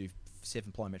push-ups. Do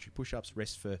 7 plyometric push-ups.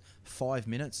 Rest for 5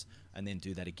 minutes, and then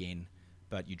do that again.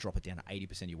 But you drop it down to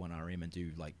 80% of your 1 RM and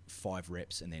do like 5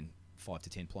 reps, and then 5 to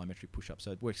 10 plyometric push-ups.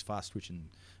 So it works fast twitching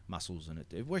muscles, and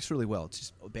it works really well. It's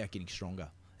just about getting stronger.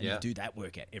 And you do that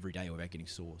workout every day without getting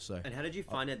sore. So. And how did you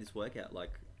find out this workout?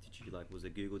 Like, was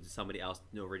it Google? Did somebody else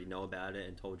already know about it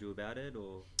and told you about it,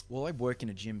 or? Well, I work in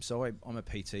a gym, so I'm a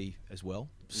PT as well.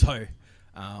 So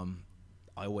I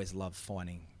always love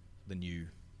finding the new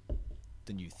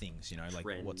things. You know, like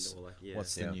what's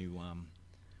the new.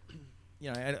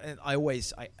 You know, and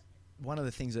one of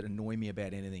the things that annoy me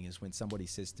about anything is when somebody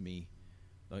says to me,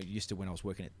 like, used to when I was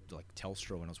working at like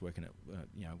Telstra, when I was working at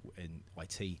in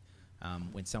IT,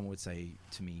 when someone would say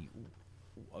to me,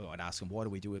 I'd ask them, why do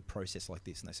we do a process like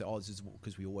this? And they say, this is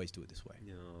because we always do it this way.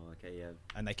 Oh, okay, yeah.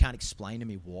 And they can't explain to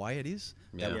me why it is.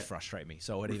 That would frustrate me.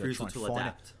 So I'd either try and find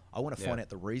it. I want to find out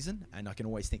the reason, and I can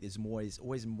always think there's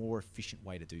always a more efficient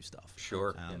way to do stuff.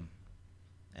 Sure.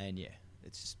 And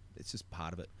it's just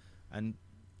part of it, and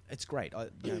it's great.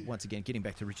 Once again, getting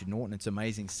back to Richard Norton, it's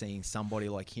amazing seeing somebody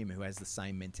like him who has the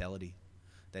same mentality,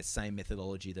 that same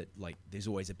methodology, that like there's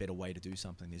always a better way to do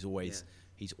something. He's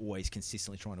always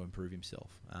consistently trying to improve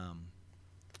himself.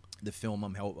 The film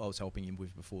I was helping him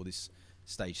with before this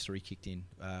stage 3 kicked in,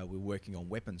 we're working on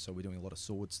weapons, so we're doing a lot of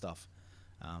sword stuff,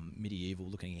 medieval,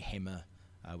 looking at Hammer,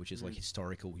 which is like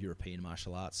historical European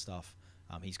martial arts stuff.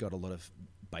 He's got a lot of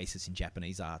basis in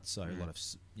Japanese art, so a lot of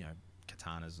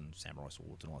katanas and samurai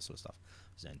swords and all that sort of stuff.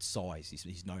 And sai,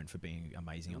 he's known for being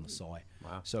amazing on the sai.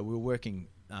 Wow. So we were working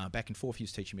back and forth. He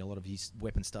was teaching me a lot of his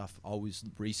weapon stuff. I was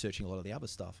researching a lot of the other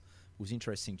stuff. It was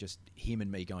interesting, just him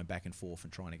and me going back and forth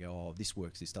and trying to go, this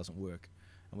works, this doesn't work.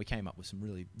 And we came up with some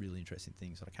really, really interesting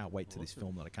things that I can't wait to this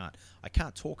film that I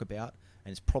can't talk about,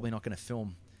 and it's probably not going to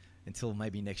film until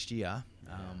maybe next year.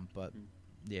 But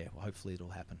hopefully it'll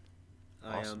happen.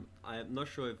 Awesome. I'm not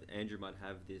sure if Andrew might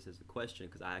have this as a question,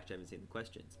 because I actually haven't seen the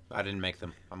questions. I didn't make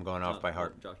them. I'm going off by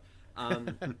heart. Josh. I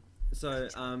want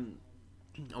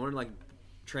to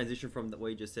transition from what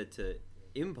you just said to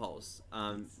Impulse,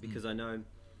 because I know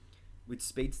with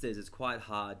speedsters it's quite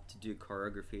hard to do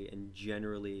choreography, and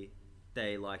generally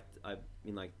they in like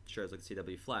shows like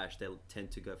CW Flash, they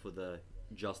tend to go for the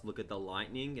just look at the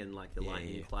lightning and like the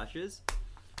lightning flashes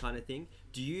kind of thing.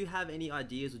 Do you have any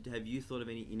ideas, or have you thought of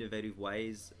any innovative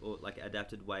ways or like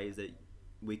adapted ways that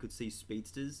we could see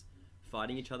speedsters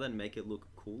fighting each other and make it look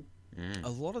cool? A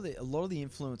lot of the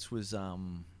influence was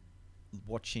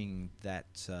watching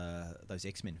those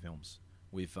X-Men films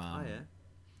with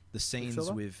the scenes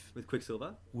Quicksilver? With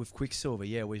Quicksilver? with Quicksilver,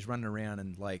 where he's running around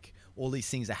and like all these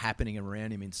things are happening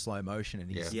around him in slow motion, and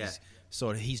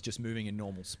he's just moving in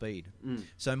normal speed.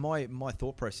 So my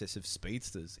thought process of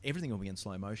speedsters, everything will be in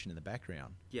slow motion in the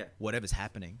background. Yeah. Whatever's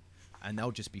happening, and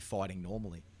they'll just be fighting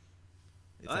normally.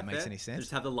 If that makes any sense.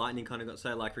 Just have the lightning kind of go,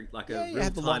 so like a Yeah, real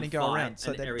have the time lightning go fight, around,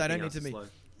 so and they everything don't need else to is be.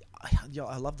 slow.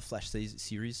 I love the Flash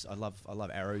series. I love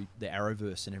Arrow, the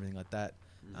Arrowverse, and everything like that.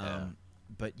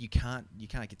 But you can't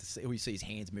get to see. All you see is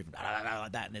hands moving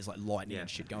like that, and there's like lightning and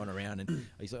shit going around, and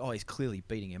he's like, he's clearly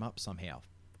beating him up somehow.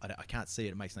 I can't see it.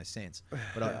 It makes no sense.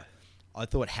 But I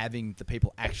thought having the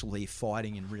people actually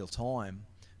fighting in real time,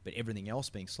 but everything else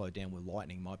being slowed down with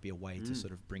lightning, might be a way to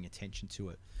sort of bring attention to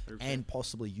it, 100%. and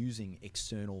possibly using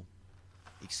external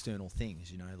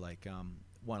things. Like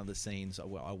one of the scenes. I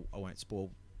won't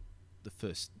spoil the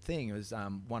first thing. It was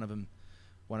one of them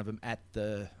at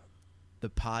the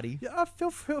party. Yeah,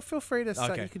 feel free to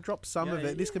say you can drop some of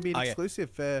it. This can be an exclusive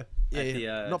for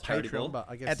not charity Patreon, ball. but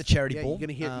I guess At the charity ball. You're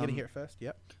gonna hear it first.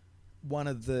 Yep.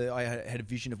 I had a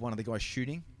vision of one of the guys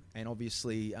shooting, and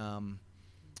obviously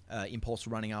Impulse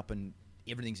running up, and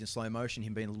everything's in slow motion.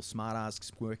 Him being a little smart ass,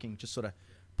 squirking, just sort of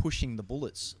pushing the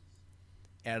bullets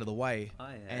out of the way.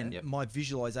 And my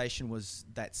visualization was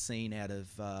that scene out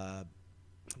of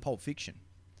Pulp Fiction.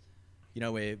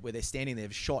 Where they're standing there,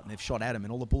 they've shot at him,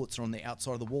 and all the bullets are on the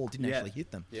outside of the wall, didn't actually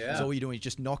hit them. Yeah. So all you're doing is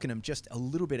just knocking them just a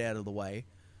little bit out of the way,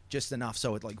 just enough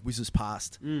so it like whizzes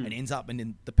past and ends up, and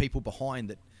then the people behind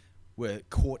that were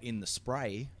caught in the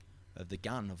spray of the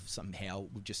gun somehow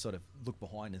would just sort of look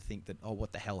behind and think that, oh,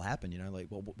 what the hell happened? Like,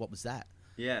 what was that?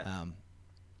 Yeah.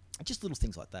 Just little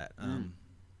things like that.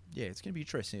 Yeah, it's going to be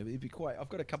interesting. It'd be quite. I've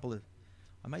got a couple of.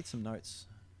 I made some notes.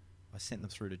 I sent them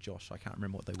through to Josh. I can't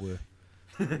remember what they were.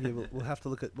 We'll have to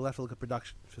look at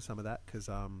production for some of that, because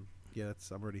I'm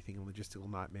already thinking logistical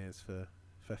nightmares for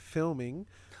filming.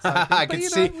 I could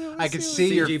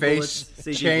see your CG face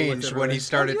bullets change when he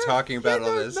started talking about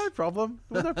all this. No problem.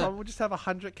 We'll just have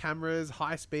 100 cameras,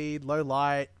 high speed, low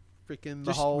light, freaking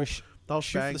the whole shoot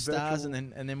shebang, for the stars,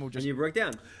 virtual. and then we'll just. And you broke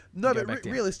down. No, go but back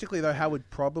down. realistically though, how we'd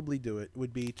probably do it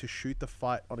would be to shoot the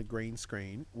fight on a green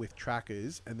screen with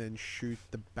trackers, and then shoot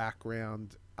the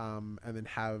background, and then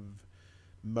have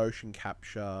motion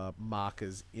capture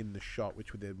markers in the shot,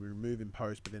 which would then remove in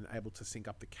post, but then able to sync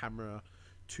up the camera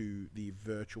to the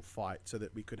virtual fight, so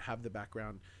that we could have the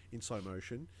background in slow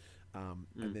motion,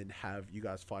 and then have you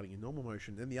guys fighting in normal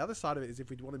motion. Then the other side of it is, if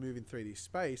we want to move in 3D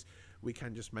space, we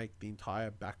can just make the entire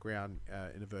background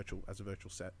as a virtual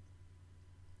set.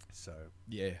 So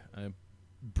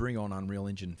bring on Unreal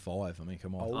Engine 5. I mean,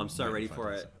 come on. I'm so ready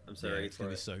for it. I'm so ready it's for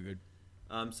gonna it. be so good.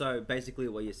 So basically,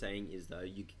 what you're saying is, though,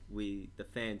 the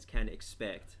fans can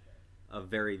expect a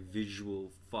very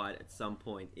visual fight at some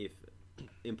point if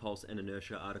Impulse and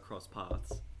Inertia are to cross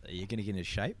paths. Are you going to get into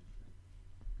shape?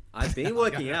 I've been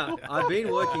working out.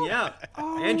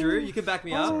 Andrew, you can back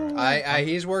me up.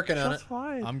 He's working on Shots it.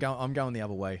 fired. I'm going the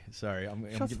other way. Sorry, I'm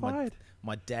Shots getting fired.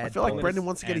 my dad. I feel like bod Brendan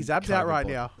wants to get and his abs out COVID right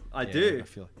bod. now. I Yeah, do. I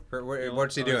feel like.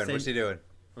 What's he doing? I'm What's he doing?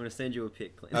 going to send you a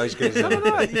pic, Clint. Oh, he's good.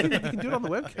 No, you can do it on the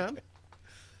webcam.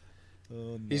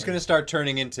 Oh, no. He's going to start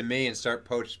turning into me and start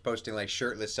posting like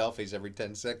shirtless selfies every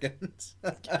 10 seconds.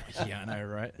 Yeah, I know,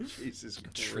 right? Jesus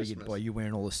Triggered Christmas. by you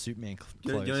wearing all the Superman Do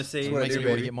clothes. you wanna see- It What I makes do, me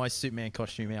want to baby. get my Superman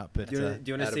costume out, but Do you want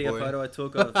to see a Attaboy. photo I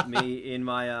took of me in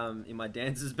my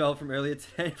dancer's belt from earlier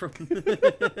today?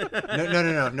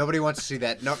 No. Nobody wants to see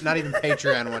that. No, not even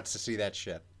Patreon wants to see that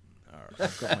shit. all right,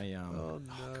 I've got my Oh,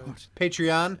 no.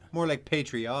 Patreon? More like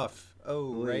Patreoff.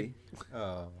 Oh, Oi. right.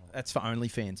 Oh. That's for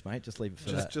OnlyFans, mate. Just leave it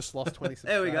for that. Just lost 20 subscribers.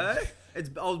 There we go.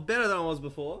 I was better than I was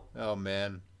before. Oh,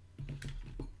 man.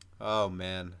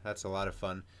 That's a lot of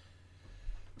fun.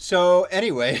 So,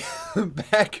 anyway,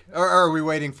 back... Or are we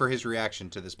waiting for his reaction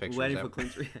to this picture? Waiting Is for that-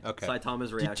 Clint's Okay.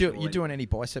 Saitama's reaction. You doing any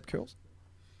bicep curls?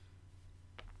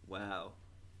 Wow.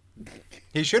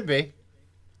 He should be.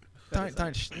 Don't.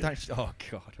 Oh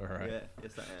God! All right, Yeah,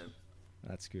 yes I am.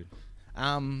 that's good.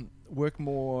 Work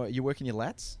more. You working your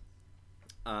lats?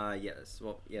 Yes.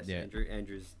 Well, yes. Yeah.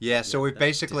 Andrew's. Yeah, so we've that-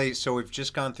 basically we've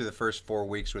just gone through the first 4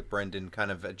 weeks with Brendan,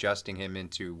 kind of adjusting him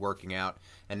into working out,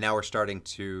 and now we're starting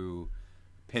to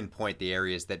pinpoint the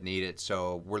areas that need it.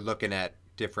 So we're looking at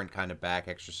different kind of back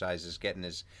exercises, getting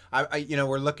his.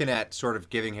 We're looking at sort of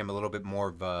giving him a little bit more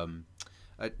of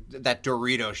that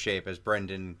Dorito shape, as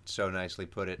Brendan so nicely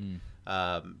put it.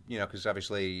 Because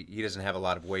obviously he doesn't have a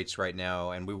lot of weights right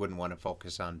now, and we wouldn't want to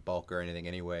focus on bulk or anything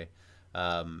anyway.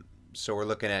 So we're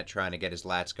looking at trying to get his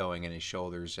lats going and his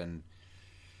shoulders, and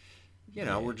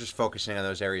we're just focusing on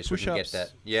those areas so we can get Push-ups.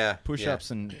 that. Yeah,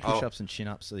 Push-ups and Oh. push-ups and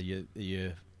chin-ups are your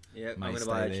Yeah, I'm gonna mainstay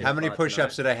buy a there. gym How many part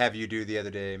push-ups tonight. did I have you do the other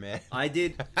day, man? I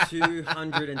did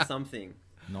 200 and something.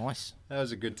 nice. That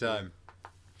was a good time.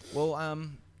 Well,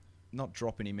 not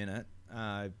dropping him in it.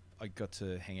 I got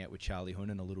to hang out with Charlie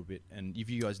Hunnam a little bit, and if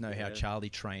you guys know how Yeah. Charlie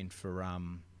trained for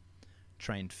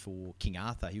King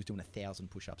Arthur, he was doing 1,000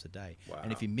 push-ups a day. Wow.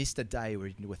 And if he missed a day where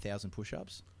he didn't do 1,000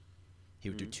 push-ups, he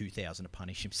would do 2,000 to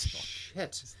punish himself.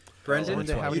 Shit, I Brendan,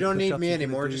 wonder how you many don't need push-ups me he's gonna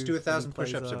anymore. do Just do when he 1,000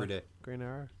 plays, push-ups every day. Green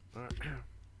Arrow.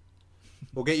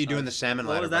 We'll get you doing the salmon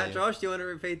What ladder. was that, by Josh? Do you want to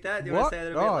repeat that? Do you What? want to say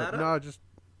that a bit Oh louder? no, just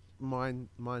mind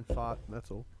fart. That's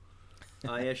all.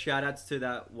 Oh yeah, shout outs to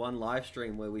that one live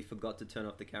stream where we forgot to turn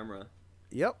off the camera.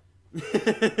 Yep.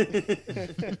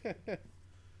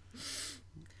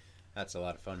 That's a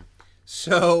lot of fun.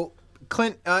 So,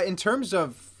 Clint, in terms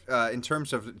of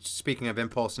speaking of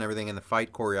impulse and everything in the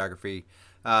fight choreography,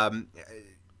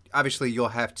 obviously you'll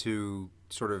have to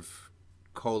sort of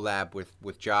collab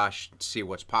with Josh, see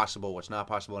what's possible, what's not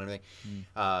possible, and everything.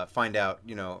 Find out,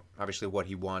 obviously what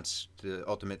he wants the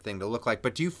ultimate thing to look like.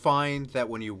 But do you find that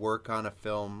when you work on a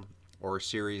film or a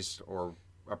series or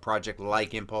a project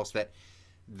like Impulse that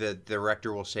the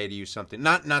director will say to you something,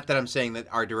 not that I'm saying that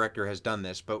our director has done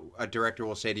this, but a director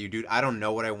will say to you, dude, I don't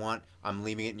know what I want, I'm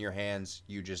leaving it in your hands,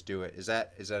 you just do it. Is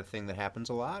that a thing that happens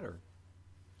a lot? Or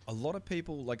A lot of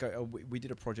people, like we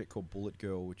did a project called Bullet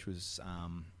Girl, which was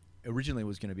originally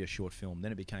was going to be a short film,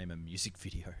 then it became a music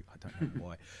video. I don't know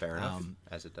why. fair enough,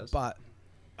 as it does. But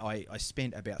I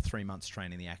spent about 3 months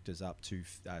training the actors up, two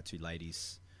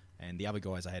ladies, and the other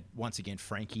guys I had, once again,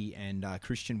 Frankie and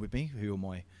Christian with me, who are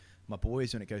my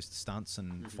boys when it goes to stunts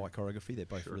and fight choreography. They're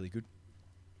both really good.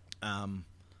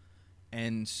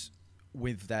 And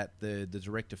with that, the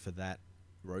director for that,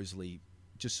 Rosalie,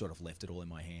 just sort of left it all in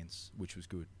my hands, which was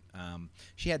good.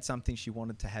 She had something she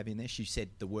wanted to have in there. She said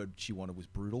the word she wanted was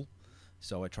brutal.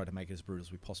 So I tried to make it as brutal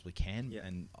as we possibly can. Yeah.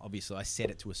 And obviously I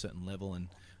set it to a certain level and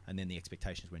then the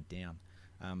expectations went down.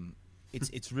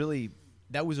 It's really,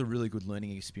 that was a really good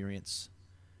learning experience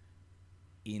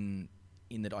in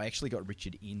that I actually got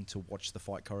Richard in to watch the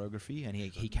fight choreography, and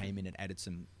he came in and added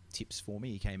some tips for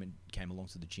me. He came along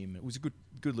to the gym. It was a good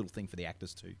little thing for the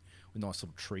actors too. A nice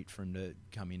little treat for him to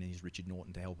come in and he's Richard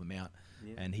Norton to help him out.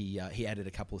 Yeah. And he added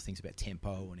a couple of things about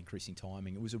tempo and increasing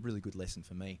timing. It was a really good lesson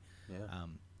for me. Yeah.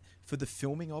 For the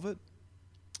filming of it,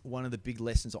 one of the big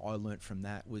lessons I learnt from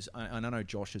that was, and I know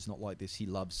Josh is not like this. He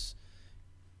loves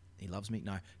me.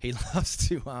 No, he loves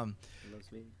to. He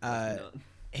loves me. Loves me not.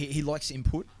 He likes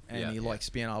input, and Yeah. he likes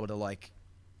being able to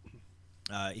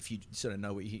if you sort of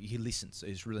know what he listens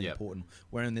is really Yep. important.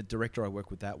 Wherein the director I work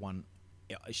with, that one,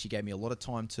 she gave me a lot of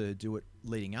time to do it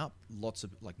leading up, lots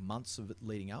of months of it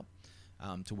leading up,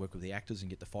 to work with the actors and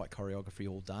get the fight choreography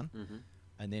all done. Mm-hmm.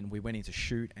 And then we went into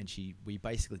shoot, and we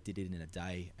basically did it in a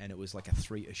day, and it was like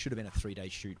it should have been a 3-day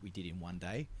shoot. We did in 1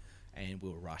 day, and we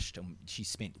were rushed. And she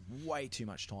spent way too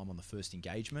much time on the first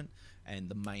engagement, and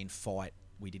the main fight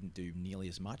we didn't do nearly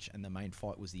as much. And the main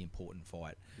fight was the important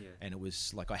fight, Yeah. and it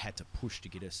was like I had to push to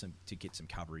get some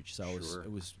coverage. So Sure.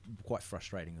 it was quite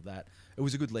frustrating with that. It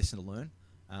was a good lesson to learn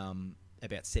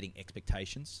about setting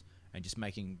expectations and just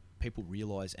making people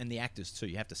realize, and the actors too.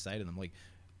 You have to say to them, like,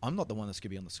 I'm not the one that's going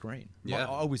to be on the screen. Yeah.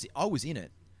 I was in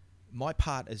it. My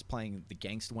part as playing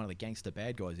one of the gangster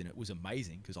bad guys in it was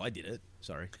amazing because I did it.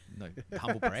 Sorry, no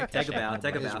humble brag. Take a bow, Humble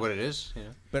take a brag. It is bow. what it is. Yeah.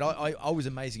 But I was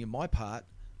amazing in my part.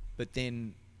 But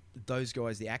then those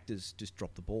guys, the actors, just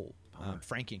dropped the ball.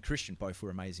 Frankie and Christian both were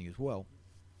amazing as well.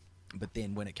 But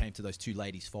then when it came to those two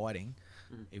ladies fighting,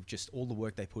 it just all the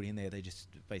work they put in there, they just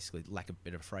basically, lack of a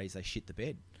better phrase, they shit the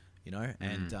bed,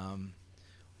 And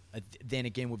then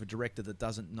again, with a director that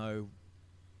doesn't know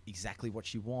exactly what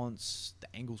she wants, the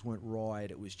angles weren't right.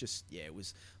 It was just, it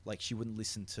was like she wouldn't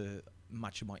listen to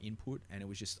much of my input, and it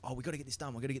was just, we got to get this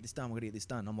done. We got to get this done. We got to get this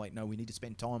done. I'm like, no, we need to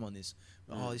spend time on this.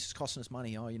 This is costing us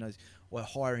money. We're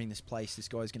hiring this place. This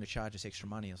guy's going to charge us extra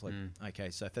money. I was like, okay,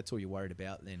 so if that's all you're worried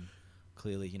about, then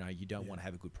clearly, you don't want to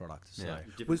have a good product. So Yeah.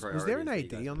 Different Was there an priorities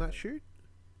for you AD guys on to that have. shoot?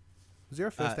 Was there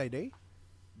a first AD?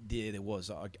 yeah, there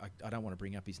was. I don't want to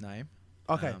bring up his name.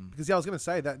 Okay, because I was going to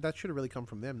say that should have really come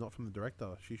from them, not from the director.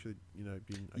 She should, been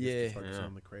I guess, just focused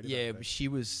on the creative. Yeah, aspect. she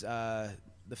was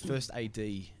the first AD.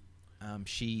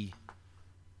 She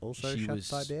Also she shut was-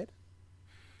 by bed.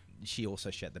 she also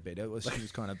shat the bed. She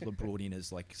was kind of brought in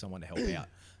as like someone to help out.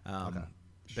 Okay.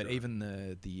 But even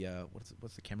the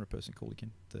what's the camera person called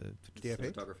again? The DOP?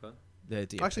 Photographer.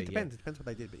 DOP. Actually, it yeah. depends. It depends what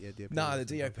they did, but yeah, DOP. No, was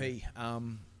the DOP.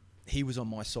 He was on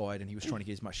my side and he was trying to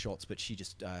get as much shots, but she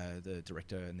just the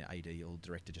director and the AD or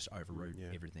director just overrode Yeah.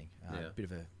 everything. Yeah. Bit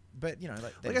of a, but like, I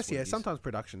that's guess what it is. sometimes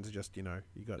productions are just you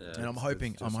got. Yeah. And I'm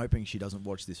hoping she doesn't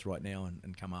watch this right now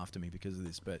and come after me because of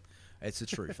this. But it's the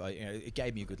truth. It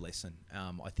gave me a good lesson.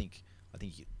 I think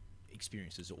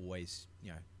experiences are always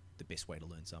the best way to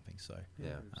learn something. So Yeah.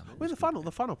 it Well, was the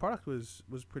good. final product was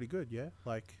pretty good. Yeah,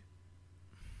 like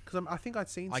because I think I'd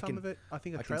seen I some can- of it. I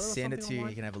think a I can trailer or send it something to you. online.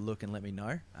 You can have a look and let me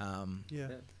know. Yeah.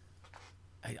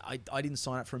 I didn't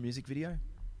sign up for a music video,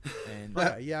 and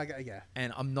Okay, yeah.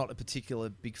 and I'm not a particular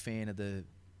big fan of the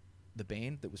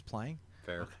band that was playing.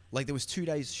 Fair. Like there was 2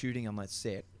 days shooting on that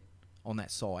set, on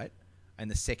that site, and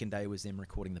the second day was them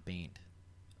recording the band.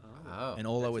 Oh. And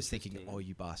all I that's was thinking, interesting. oh,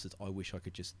 you bastards! I wish I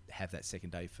could just have that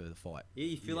second day for the fight. Yeah,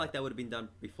 you feel like that would have been done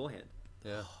beforehand.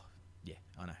 Yeah. Yeah,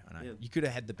 I know. Yeah. You could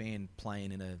have had the band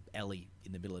playing in a alley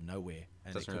in the middle of nowhere,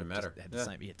 and Doesn't it could really have just matter. had the Yeah.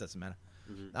 same. Yeah, it doesn't matter.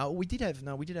 Mhm. We did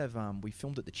have. We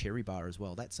filmed at the Cherry Bar as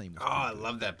well. That scene was. Oh, I pretty good.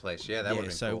 love that place. Yeah, that would have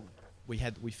been so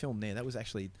cool. we filmed there. That was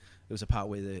actually there was a part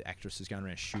where the actress is going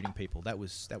around shooting people. That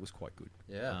was quite good.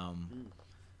 Yeah.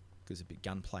 Because a bit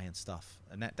gunplay and stuff,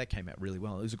 and that came out really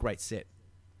well. It was a great set.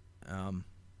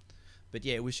 But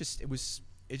yeah, it was just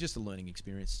a learning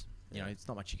experience. Yeah. It's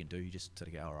not much you can do. You just sort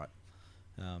of go, all right.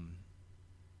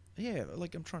 Yeah,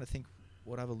 like I'm trying to think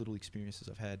what other little experiences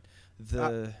I've had.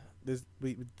 There's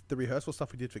the rehearsal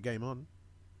stuff we did for Game On.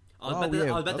 I was Oh, about to, yeah, I was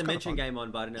that about was to kinda mention fun. Game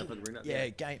On, but I didn't know if I could bring it up.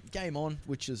 yeah, game on,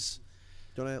 which is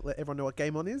Do you want to let everyone know what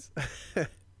Game On is?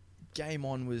 Game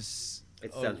on was.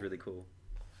 It sounds really cool.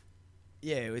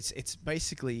 Yeah, it's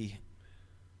basically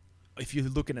if you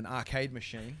look at an arcade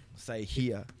machine, say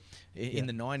here, in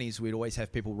the 90s, we'd always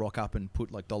have people rock up and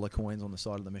put like dollar coins on the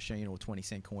side of the machine or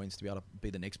 20-cent coins to be able to be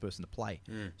the next person to play.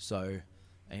 So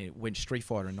and when Street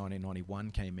Fighter in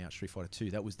 1991 came out, Street Fighter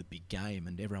 2, that was the big game,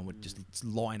 and everyone would just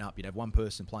line up. You'd have one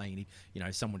person playing,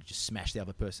 and someone would just smash the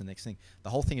other person next thing. The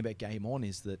whole thing about Game On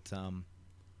is that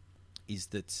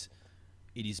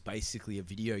it is basically a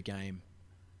video game,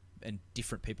 and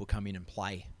different people come in and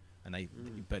play.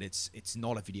 And but it's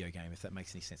not a video game, if that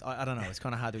makes any sense. I don't know. It's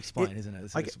kind of hard to explain, isn't it?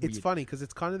 It's weird. funny because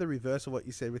it's kind of the reverse of what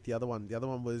you said with the other one. The other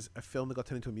one was a film that got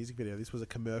turned into a music video. This was a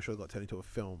commercial that got turned into a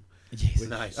film. Yes. Which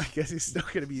Nice. I guess it's still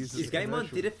going to be used as Is a Game On,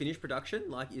 commercial. did it finish production?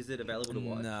 Like, is it available to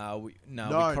watch? No, we No,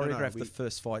 choreographed we- the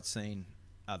first fight scene,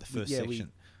 the first Yeah,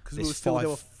 section. Because There's there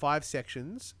were five- 5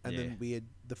 sections, and Yeah. then we had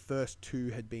the first 2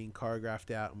 had been choreographed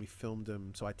out, and we filmed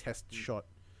them. So I test shot.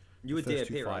 You were the first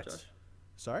 2 DOP, right, fights. Josh?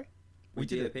 Sorry. We We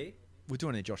did it. DOP? We're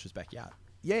doing it in Josh's backyard.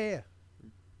 Yeah.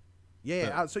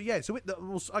 So with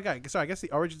okay. Sorry, I guess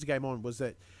the origins of Game On was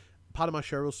that part of my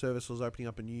showreel service was opening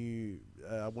up a new.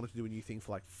 I wanted to do a new thing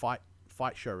for like fight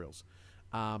showreels,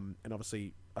 and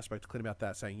obviously I spoke to Clint about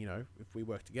that, saying if we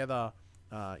work together,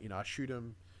 I shoot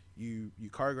them, you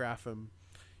choreograph them,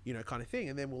 kind of thing,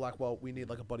 and then we're like, well, we need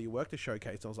like a body of work to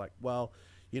showcase. And I was like, well,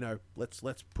 let's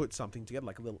put something together,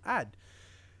 like a little ad.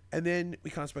 And then we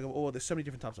kind of spoke about, there's so many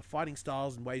different types of fighting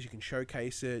styles and ways you can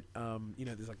showcase it.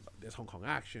 There's Hong Kong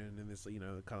action, and there's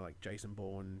kind of like Jason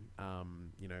Bourne,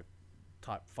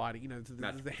 type fighting. There's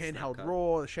the handheld cut.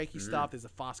 raw, the shaky stuff. There's the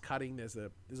fast cutting. There's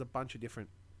a bunch of different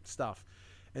stuff.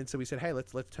 And so we said, hey,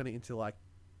 let's turn it into like,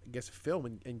 I guess, a film.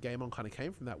 And Game On kind of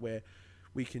came from that, where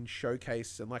we can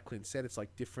showcase, and like Clint said, it's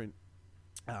like different.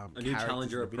 A new characters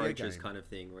challenger in the video approaches game. kind of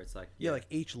thing, where it's like, Like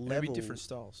each Maybe level different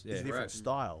styles. is Yeah. a different Right.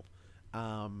 style.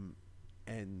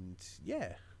 And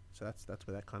yeah, so that's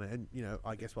where that kind of, and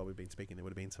I guess while we've been speaking, there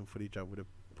would have been some footage I would have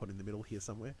put in the middle here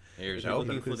somewhere. Here's if you're hoping.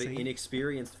 looking for the Could've seen.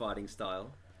 inexperienced fighting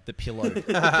style. The pillow.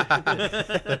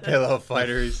 The pillow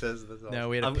fighter, he says. That's No,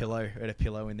 we had a pillow. We had a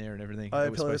pillow in there and everything. Oh,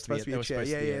 It was pillow is supposed to be that a was chair.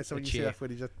 supposed to be Yeah. a So when you see chair. that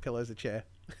footage, that pillow's a chair.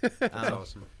 That's Um,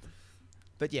 awesome.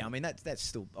 But yeah, I mean that's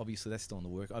still obviously that's still in the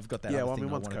work. I've got that. Yeah, other well, I thing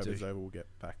mean, once I want to COVID's do. over, we'll get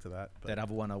back to that. But That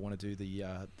other one I want to do,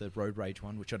 the road rage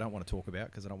one, which I don't want to talk about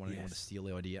because I don't want anyone to Yes. steal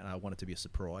the idea, and I want it to be a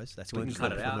surprise. That's We what We can can just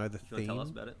cut let it people out. know the If you want to tell us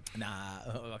theme. about it?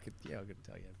 Nah, I could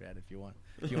tell you about it if you want.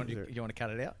 You want to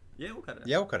cut it out? Yeah, we'll cut it out.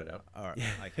 Yeah, we'll cut it out. All right.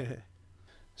 Okay.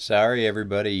 Sorry,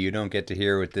 everybody, you don't get to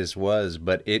hear what this was,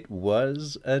 but it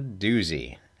was a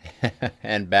doozy.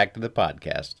 And back to the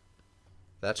podcast.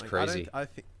 That's Like, crazy. I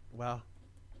think. Wow.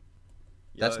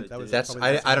 That's Yo, dude. that's probably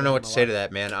the best I don't know thing what in to my say to life.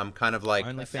 that, man. I'm kind of like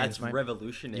OnlyFans, That's mate.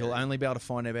 revolutionary. You'll only be able to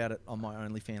find about it on my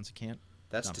OnlyFans account.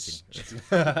 that's No, I'm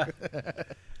dis-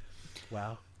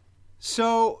 Wow.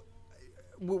 So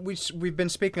we've been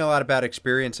speaking a lot about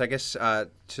experience. I guess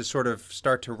to sort of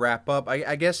start to wrap up,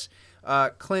 I guess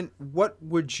Clint, what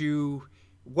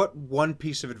one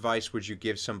piece of advice would you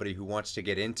give somebody who wants to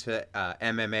get into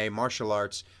MMA, martial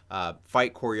arts,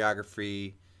 fight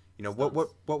choreography? You know,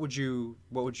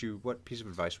 what piece of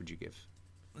advice would you give?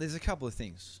 There's a couple of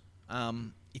things.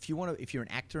 If you're an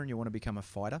actor and you want to become a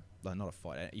fighter, no, not a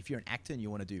fighter. If you're an actor and you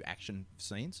want to do action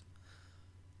scenes,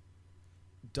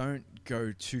 don't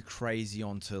go too crazy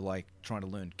onto like trying to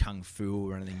learn kung fu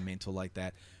or anything mental like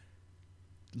that.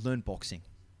 Learn boxing.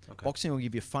 Okay. Boxing will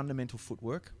give you fundamental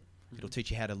footwork. It'll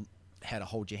teach you how to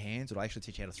hold your hands. It'll actually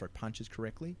teach you how to throw punches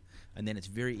correctly, and then it's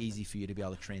very easy for you to be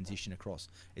able to transition across.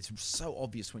 It's so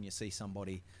obvious when you see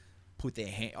somebody put their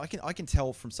hand. I can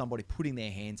tell from somebody putting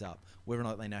their hands up whether or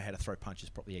not they know how to throw punches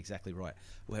properly, exactly right,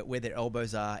 where their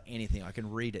elbows are, anything. I can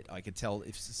read it. I can tell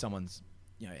if someone's,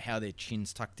 how their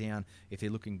chin's tucked down, if they're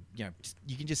looking,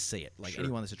 you can just see it. Like Sure.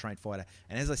 anyone that's a trained fighter.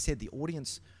 And as I said, the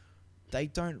audience, they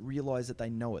don't realize that they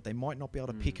know it. They might not be able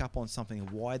to pick up on something and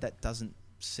why that doesn't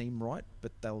seem right,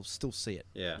 but they'll still see it.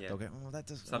 Yeah. Yeah. They'll go, oh, that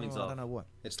does. Something's I off. don't know what.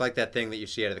 It's like that thing that you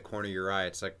see out of the corner of your eye.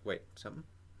 It's like, wait, something?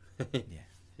 Yeah,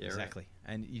 Yeah, exactly.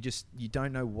 And you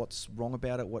don't know what's wrong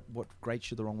about it, what grates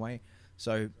you the wrong way.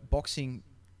 So boxing,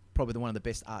 probably one of the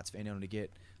best arts for anyone to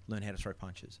learn how to throw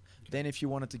punches. Then if you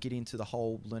wanted to get into the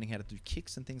whole learning how to do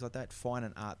kicks and things like that, find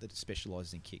an art that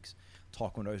specializes in kicks.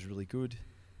 Taekwondo is really good.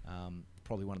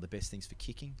 Probably one of the best things for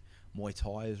kicking. Muay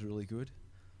Thai is really good.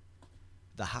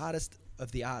 The hardest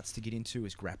of the arts to get into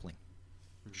is grappling.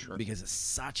 Sure. Because it's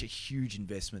such a huge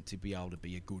investment to be able to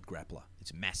be a good grappler.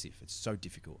 It's massive. It's so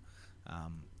difficult.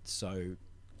 So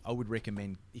I would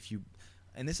recommend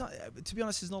and there's not, to be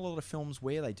honest, there's not a lot of films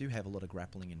where they do have a lot of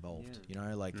grappling involved.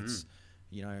 Yeah. It's,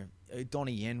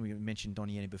 Donnie Yen, we mentioned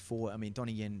Donnie Yen before. I mean,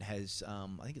 Donnie Yen has, I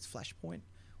think it's Flashpoint,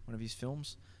 one of his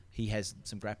films. He has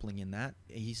some grappling in that.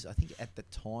 I think at the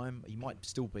time, he might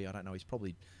still be, I don't know, he's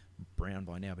probably brown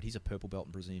by now, but he's a purple belt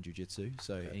in Brazilian Jiu-Jitsu,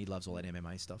 and he loves all that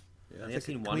MMA stuff. I think I've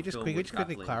seen Can one we just film quickly with just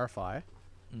quickly grappling. clarify?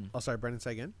 Oh, sorry, Brendan,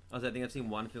 say again. I think I've seen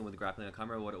one film with grappling. I can't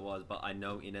remember what it was, but I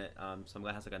know in it, some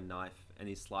guy has like a knife and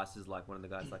he slices like one of the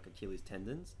guy's like Achilles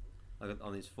tendons, like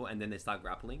on his foot, and then they start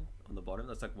grappling on the bottom.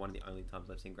 That's like one of the only times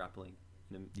I've seen grappling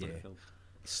in a film.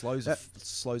 Slows a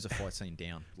fight scene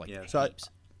down, like Yeah. So heaps.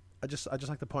 I just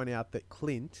like to point out that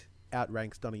Clint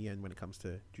outranks Donnie Yen when it comes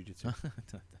to jiu-jitsu.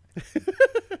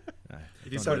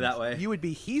 If you put it that way. You would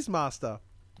be his master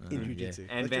in Yeah. jiu-jitsu.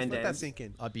 And Let's Van just let that Damme's. sink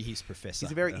in. I'd be his professor.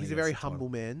 He's a I very think he's a that's very the title. humble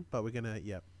man, but we're gonna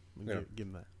gonna- give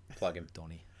him that. Plug him.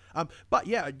 Donnie. But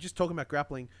yeah, just talking about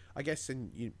grappling, I guess,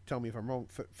 and you tell me if I'm wrong.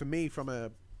 For me, from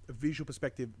a visual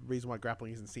perspective, the reason why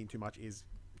grappling isn't seen too much is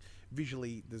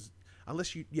visually.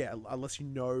 Unless you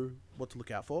know what to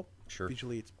look out for. Sure.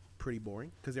 Visually, it's pretty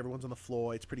boring because everyone's on the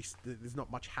floor. There's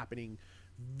not much happening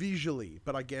visually.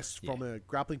 But I guess from a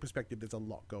grappling perspective, there's a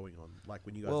lot going on. Like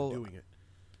when you guys are doing it.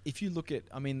 If you look at,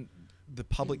 I mean, the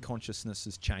public consciousness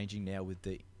is changing now with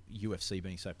the UFC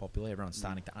being so popular. Everyone's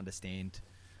starting to understand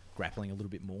grappling a little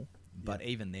bit more. But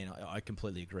even then, I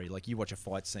completely agree. Like you watch a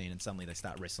fight scene and suddenly they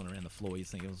start wrestling around the floor. You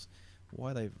think,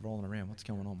 why are they rolling around? What's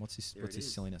going on? What's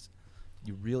this silliness?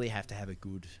 You really have to have a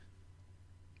good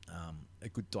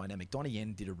dynamic. Donnie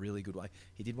Yen did a really good way.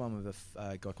 He did one with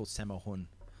a guy called Sammo Hun.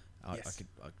 I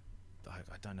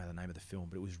don't know the name of the film,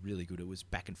 but it was really good. It was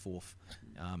back and forth,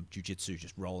 jiu-jitsu,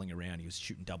 just rolling around. He was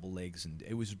shooting double legs, and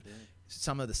it was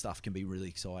some of the stuff can be really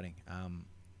exciting.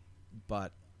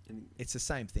 But it's the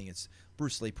same thing. It's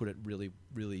Bruce Lee put it really,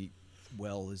 really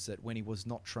well. Is that when he was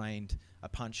not trained, a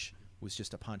punch was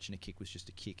just a punch and a kick was just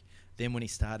a kick. Then when he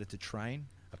started to train,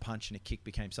 a punch and a kick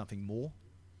became something more.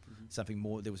 Something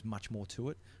more. There was much more to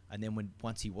it. And then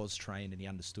once he was trained and he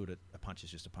understood it, a punch is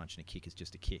just a punch and a kick is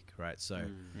just a kick, right? So,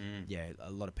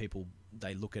 a lot of people,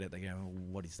 they look at it, they go, oh,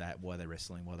 "What is that? Why are they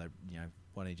wrestling? Why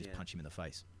don't you just punch him in the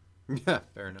face?" Yeah,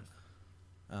 fair enough.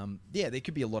 There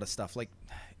could be a lot of stuff. Like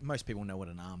most people know what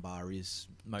an armbar is.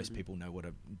 Most people know what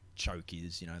a choke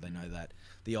is. They know that.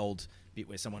 The old bit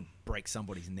where someone breaks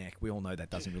somebody's neck, we all know that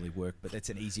doesn't really work, but that's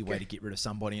an easy way to get rid of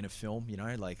somebody in a film.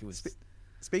 Like it was.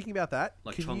 Speaking about that,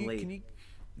 Like can Chong you, Li. can you,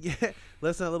 let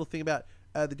us know a little thing about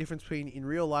the difference between in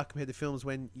real life compared to films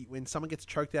when someone gets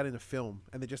choked out in a film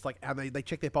and they're just like, and they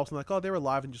check their pulse and like, oh, they're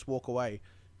alive and just walk away.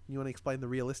 You want to explain the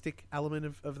realistic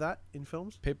element of that in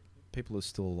films? People are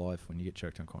still alive when you get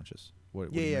choked unconscious.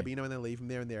 What do you But mean? when they leave them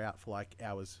there and they're out for like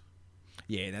hours.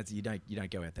 Yeah, that's you don't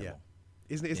go out that Yeah. long.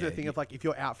 Isn't it a thing of like if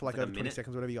you're out for like Like a over 20 minute?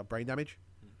 seconds, or whatever, you got brain damage?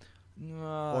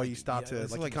 or you start to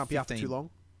it's like you can't be after too long.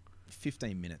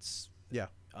 15 minutes. Yeah.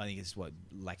 I think it's what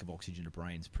lack of oxygen to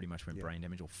brains pretty much when Yeah. brain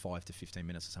damage, or 5 to 15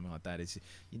 minutes or something like that. Is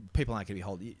people aren't going to be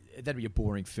holding. That'd be a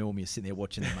boring film. You're sitting there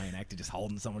watching the main actor just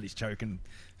holding someone who's choking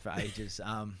for ages.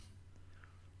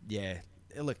 Yeah.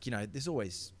 Look, there's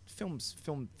always films.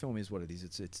 Film is what it is.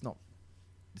 It's not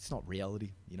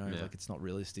reality. Yeah. Like it's not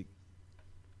realistic.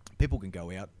 People can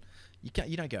go out.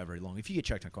 You don't go very long. If you get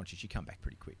choked unconscious, you come back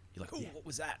pretty quick. You're like, oh, what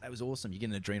was that? That was awesome. You get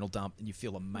an adrenal dump and you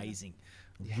feel amazing,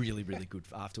 really, really good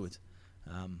afterwards.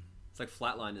 It's like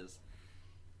Flatliners.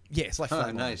 Yeah, it's like Oh,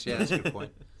 Flatline. nice. Yeah, that's a good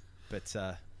point.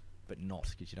 but not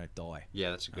because you don't die. Yeah,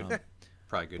 that's a good.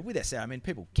 Probably good. But with that said, I mean,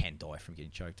 people can die from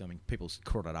getting choked. I mean, people's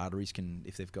carotid arteries can,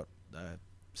 if they've got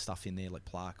stuff in there like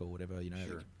plaque or whatever,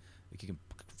 Sure. it can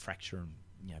fracture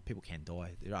and people can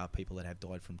die. There are people that have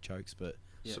died from chokes, but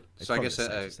Yeah. it's So I probably guess the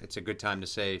safest thing. it's a good time to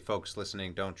say, folks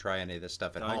listening, don't try any of this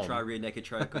stuff at Don't home. try rear naked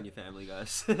choke on your family,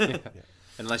 guys.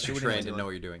 Unless you're Do it in trained a- and know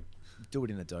what you're doing. Do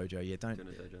it in a dojo. Yeah, don't Do it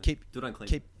in a dojo. keep Do it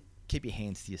unclean. keep your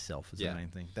hands to yourself. Is Yeah. the main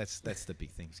thing. That's the big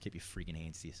thing. Just keep your freaking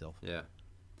hands to yourself. Yeah,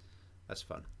 that's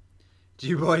fun. Do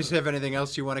you boys have anything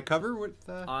else you want to cover with?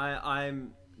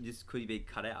 I'm just could be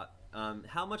cut out.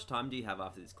 How much time do you have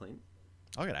after this clean?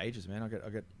 I got ages, man. I got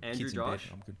Andrew, kids Josh? in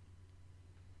bed. I'm good.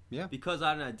 Yeah. Because I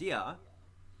had an idea.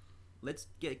 Let's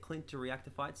get Clint to react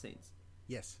to fight scenes.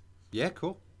 Yes. Yeah,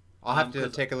 cool. I'll have to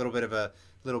 'cause- take a little bit of a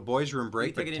little boys' room break,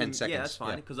 You but take it 10 seconds. Yeah, that's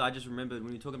fine. Because I just remembered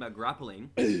when we were talking about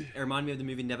grappling, it reminded me of the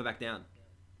movie Never Back Down.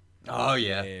 Oh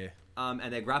yeah. Yeah.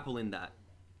 And they grapple in that.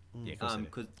 Yeah, of course they do.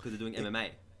 Because they're doing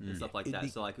MMA and stuff like It'd that. be-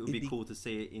 So like it would it'd be be- cool to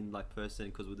see it in like person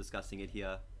because we're discussing it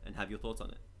here and have your thoughts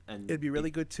on it. And It'd be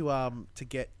really good to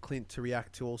get Clint to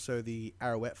react to also the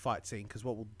Arrowette fight scene, because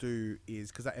what we'll do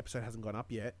is, because that episode hasn't gone up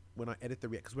yet, when I edit the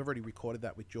react, because we've already recorded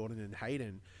that with Jordan and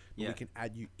Hayden, but Yeah. we can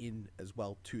add you in as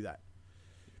well to that,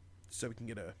 so we can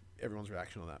get everyone's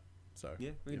reaction on that. So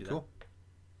Yeah, we can do Cool.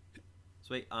 that.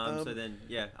 Sweet. So then,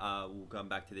 we'll come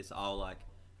back to this. I'll like.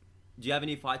 Do you have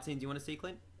any fight scenes you want to see,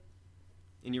 Clint?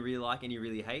 Any you really like? Any you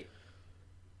really hate?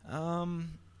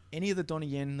 Any of the Donnie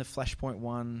Yen, the Flashpoint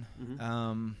one,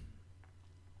 Mhm.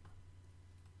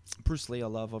 Bruce Lee I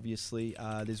love, obviously.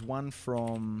 There's one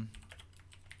from...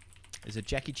 There's a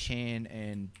Jackie Chan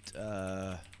and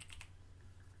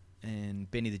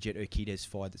Benny the Jet Urquidez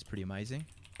fight that's pretty amazing.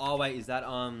 Oh wait, is that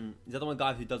the one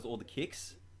guy who does all the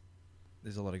kicks?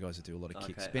 There's a lot of guys that do a lot of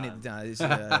kicks. Okay, Benny, there's,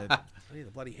 I need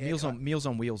a bloody Meals haircut.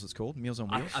 on Wheels, it's called. Meals on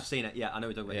Wheels. I've seen it. Yeah, I know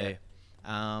what you're talking about.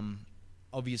 Yeah.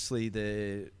 Obviously,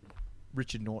 the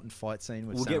Richard Norton fight scene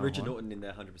with We'll Sammo get Richard Hung. Norton in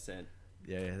there 100%.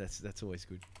 Yeah, that's always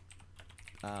good.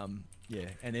 Yeah,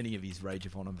 and any of his Rage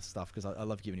of Honor stuff, because I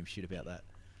love giving him shit about that.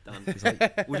 Done. 'Cause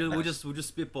I- we'll just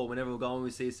spitball whenever we're going.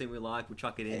 We see a scene we like. We'll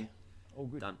chuck it in. all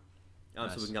good. Done.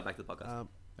 Nice. So we can come back to the podcast.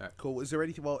 Cool. Is there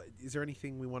anything? Well, is there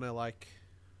anything we want to like?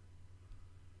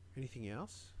 Anything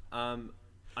else? I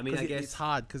mean, 'Cause I guess it's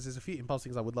hard because there's a few impulse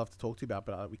things I would love to talk to you about,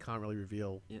 but we can't really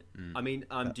reveal. Yeah. I mean,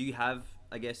 do you have,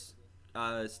 I guess,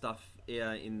 stuff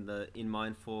in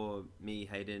mind for me,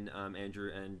 Hayden,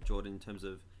 Andrew, and Jordan in terms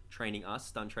of training us,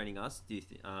 stunt training us? Do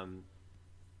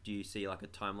you see like a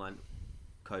timeline,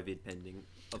 COVID pending,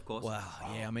 of course? Wow,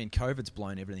 yeah, I mean, COVID's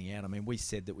blown everything out. I mean, we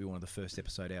said that we wanted the first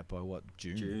episode out by, what,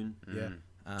 June? June.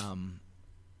 Yeah.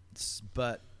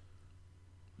 But,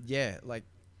 yeah, like,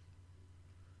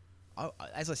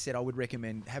 as I said, I would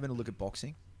recommend having a look at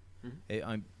boxing.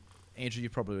 Andrew,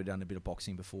 you've probably done a bit of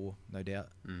boxing before, no doubt.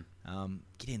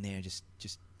 Get in there and just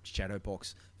shadow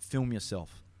box. Film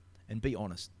yourself and be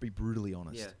honest. Be brutally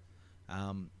honest.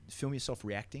 Yeah. Film yourself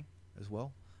reacting as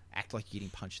well. Act like you're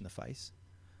getting punched in the face.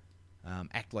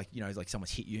 Act like, like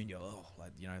someone's hit you and you're,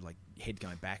 like head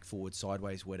going back, forward,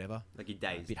 sideways, whatever. Like your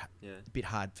days. A bit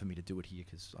hard for me to do it here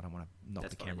because I don't want to knock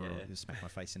That's the fine, camera yeah. or smack my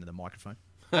face into the microphone.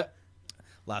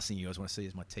 Last thing you guys want to see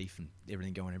is my teeth and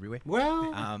everything going everywhere.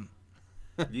 Well,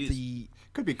 Views. The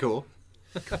could be cool.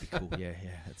 could be cool. Yeah,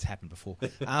 it's happened before.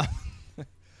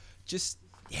 Just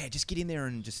get in there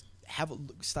and just have a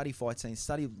look, study fight scenes,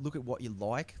 look at what you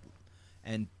like,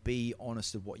 and be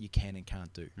honest of what you can and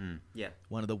can't do. Yeah.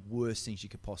 One of the worst things you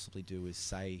could possibly do is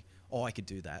say, "Oh, I could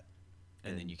do that,"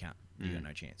 and then you can't. You got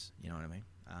no chance. You know what I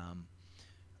mean?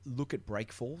 Look at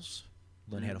break falls.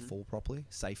 Learn how to fall properly,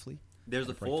 safely. There's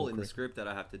How a to break fall in the correctly. script that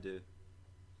I have to do.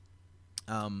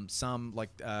 Some like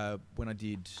when I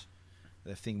did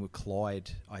the thing with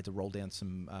Clyde, I had to roll down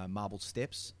some marble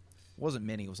steps. It wasn't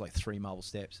many; it was like 3 marble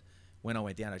steps. When I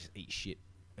went down, I just eat shit.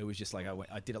 It was just like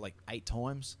I did it like 8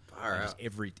 times. Far And just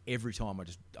out. every time I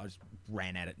just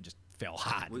ran at it and just fell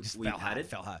hard. Were Just you fell hard. padded?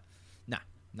 Fell hard. Nah,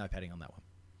 no padding on that one.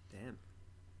 Damn.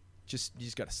 You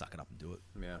just got to suck it up and do it.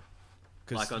 Yeah.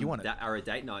 because Like you on want that Arrow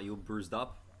date night, you were bruised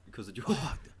up because of Jordan.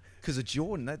 because of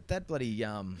Jordan. That bloody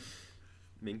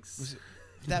Minx.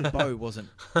 that bow wasn't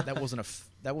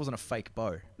a fake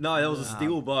bow. No, that was a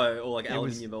steel bow or like it was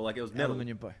aluminium bow. Like it was metal.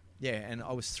 Aluminium bow. Yeah, and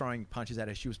I was throwing punches at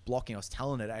her. She was blocking. I was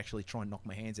telling her to actually try and knock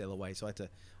my hands out of the way. So I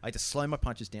had to slow my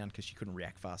punches down because she couldn't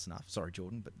react fast enough. Sorry,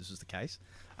 Jordan, but this was the case.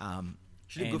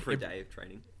 She did good for a day of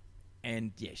training.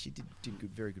 And yeah, she did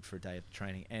good, very good for a day of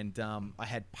training. And I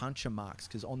had puncher marks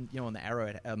because on the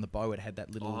arrow on the bow it had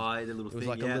that little. Oh, the little it was thing,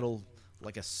 like yeah. a little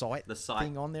like a sight, The sight.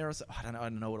 thing on there. Or I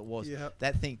don't know what it was. Yep.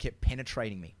 That thing kept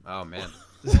penetrating me. Oh man.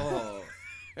 Oh.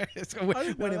 So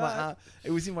it went in my arm. It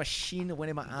was in my shin. It went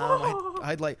in my arm.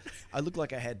 I looked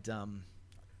like I had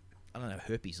I don't know,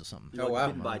 herpes or something. You were wow.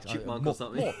 bitten by a chipmunk or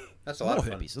something. That's a lot of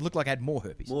fun. herpes. It looked like I had more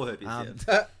herpes. More herpes,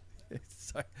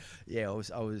 So yeah, I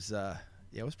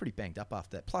was pretty banged up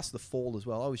after that. Plus the fall as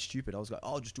well. I was stupid. I was like,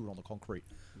 I'll just do it on the concrete.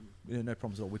 No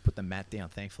problems at all. We put the mat down,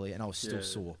 thankfully, and I was still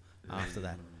sore after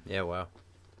that. Yeah, wow.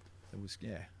 It was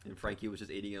And Frankie was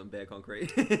just eating it on bare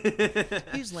concrete.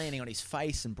 He was landing on his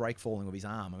face and break falling with his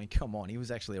arm. I mean, come on, he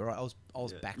was actually all right. I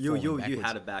was back. You backwards.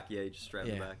 had it back, yeah, just straight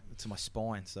on the back. to my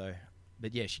spine. So,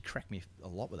 but yeah, she cracked me a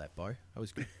lot with that bow. I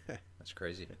was good. That's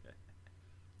crazy.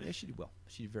 Yeah, she did well.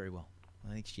 She did very well.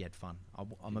 I think she had fun.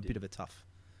 I'm a bit of a tough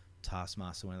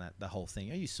taskmaster when the whole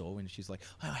thing. Oh, you saw when she's like,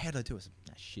 "Oh, how did I do it?" I said,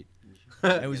 "Ah, shit."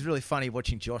 It was really funny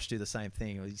watching Josh do the same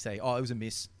thing. You say, "Oh, it was a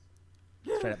miss."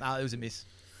 Straight up, "Oh, it was a miss."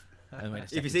 And then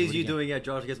If he sees you doing it,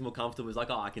 Josh gets more comfortable. He's like,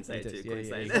 "Oh, I can say it too." Yeah,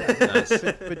 Say it.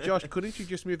 exactly. But Josh, couldn't you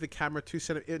just move the camera 2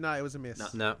 centimeters? No, it was a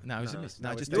miss. No. No, it was a miss.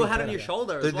 No, just You do had it it on your better.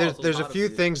 shoulder as well. so There's a part of few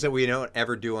it. things that we don't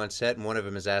ever do on set, and one of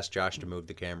them is ask Josh to move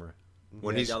the camera.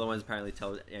 When The other ones apparently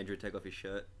tell Andrew to take off his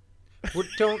shirt. Well,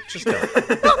 don't.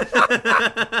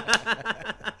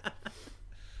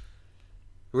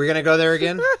 We're gonna go there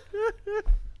again.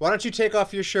 Why don't you take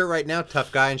off your shirt right now,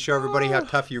 tough guy, and show everybody how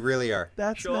tough you really are?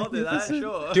 That's Sure, I'll do that. magnificent.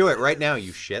 Sure. Do it right now,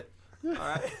 you shit. All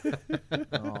right.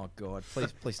 Oh God,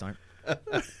 please don't.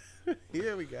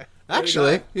 Here we go.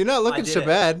 Actually, you're not looking did so it.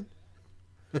 bad.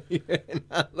 You're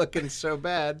not looking so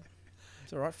bad.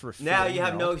 It's all right for a Now film, you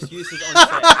have you no know. excuses on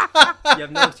set. You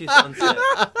have no excuses on set.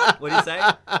 What do you say?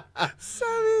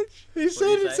 Savage. He said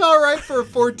you it's say? all right for a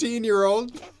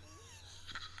 14-year-old.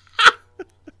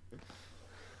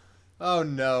 Oh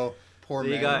no, poor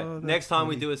There you man. go. that's Next time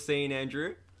we funny. do a scene,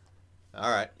 Andrew,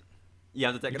 All right. you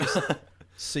have to take it off.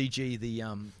 CG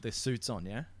the suits on,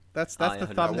 yeah. That's yeah, the who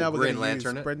knows? thumbnail we're Green going to use.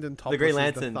 Lantern it. Brendan Topless Green is the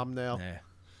Lantern. thumbnail. Yeah.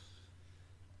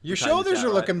 Your Time shoulders this are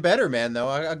out, looking right? better, man. Though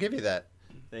I'll give you that.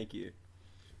 Thank you.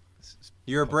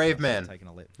 You're a brave man. Taking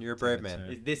a lip. You're a brave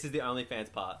man. This is the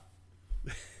OnlyFans part.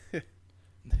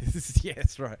 Yeah,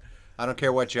 that's right. I don't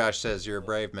care what Josh says. You're a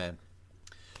brave man.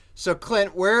 So,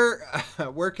 Clint, where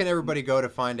can everybody go to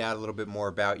find out a little bit more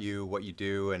about you, what you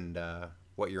do, and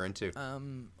what you're into?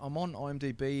 I'm on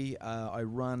IMDb. I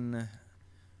run.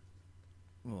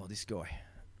 Oh, this guy.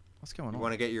 What's going You on?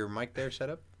 want to get your mic there set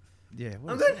up? Yeah.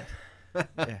 What I'm is good. that?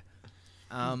 Yeah.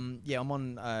 Yeah, I'm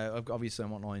on. Obviously,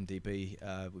 I'm on IMDb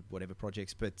with whatever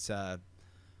projects, but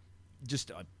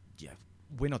yeah,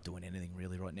 we're not doing anything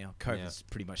really right now. COVID's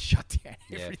pretty much shut down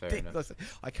Yeah, fair everything. enough.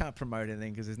 I can't promote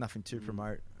anything because there's nothing to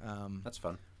promote. That's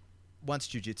fun. Once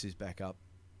jiu-jitsu's back up,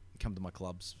 come to my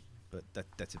clubs, but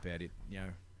that's about it, you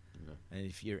know. And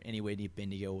if you're anywhere near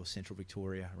Bendigo or Central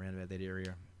Victoria, around about that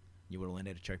area, you will learn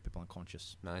how to choke people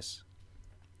unconscious. Nice.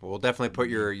 Well, we'll definitely put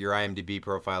your IMDb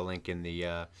profile link in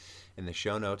the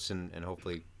show notes, and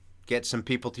hopefully get some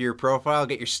people to your profile,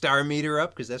 get your star meter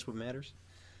up, because that's what matters.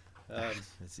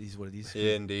 This is what it is.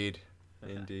 Yeah, indeed.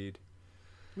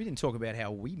 We didn't talk about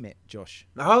how we met, Josh.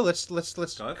 Oh, let's Go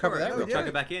cover for that it. real We'll quick. tuck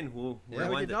it back in. We'll No, we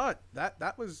rewind did it. not.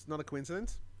 That was not a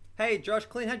coincidence. Hey, Josh,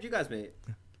 Clint, how'd you guys meet?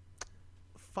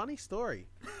 Funny story.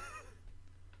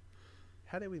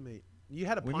 How did we meet? You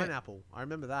had a We met- pineapple. I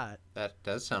remember that. That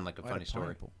does sound like a I had funny story.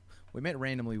 pineapple. We met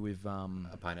randomly with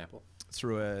A pineapple.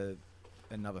 through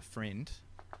another friend,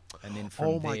 and then from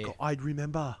Oh my there, god, I'd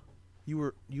remember. You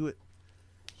were.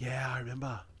 Yeah, I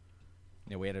remember.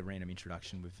 yeah, we had a random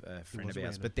introduction with a friend was of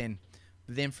ours. random.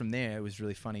 But then from there, it was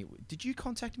really funny. Did you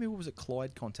contact me, or was it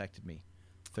Clyde contacted me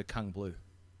for Kung Blue?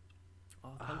 Oh,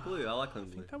 Kung Blue. I like Kung I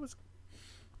Blue. think that was.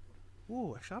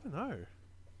 Oh, actually, I don't know.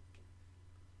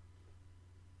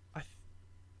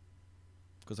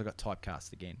 Because I got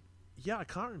typecast again. Yeah, I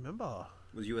can't remember.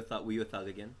 Were you a thug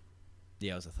again?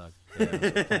 Yeah, I was a thug. Yeah, I was a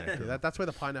planet Yeah, girl. that's where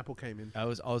the pineapple came in. I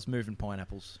was moving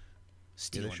pineapples. Yeah,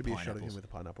 Stealing there should be a shot of him pineapples. with a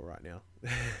pineapple right now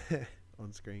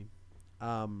on screen.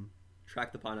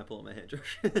 Track the pineapple on my hand,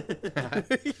 Josh.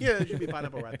 Yeah, there should be a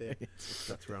pineapple right there.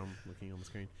 That's where I'm looking on the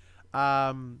screen.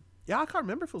 Yeah, I can't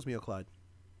remember if it was me or Clyde.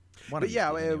 One But of you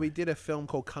yeah, did anyway. we did a film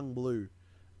called Kung Blue,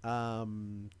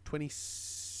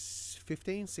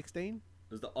 2015, 16, It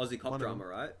was the Aussie cop One of them. drama,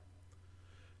 right?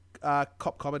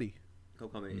 cop comedy,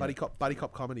 Cop comedy. buddy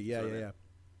cop comedy. Yeah, Sort of, yeah, yeah. yeah.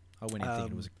 I went in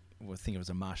thinking it was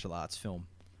a martial arts film.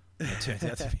 It turns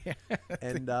out to be.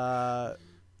 And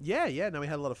yeah. No, we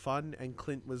had a lot of fun, and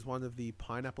Clint was one of the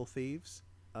pineapple thieves.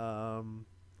 So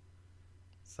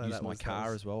Used that my was,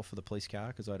 car as well for the police car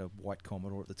because I had a white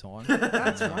Commodore at the time.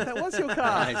 That's right. That was your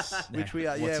car. Nice. Which we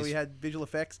What's his- we had visual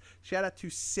effects. Shout out to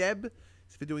Seb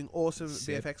for doing awesome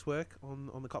Seb. VFX work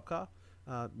on the cop car.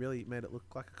 Really made it look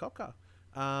like a cop car.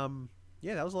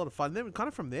 Yeah, that was a lot of fun. Then kind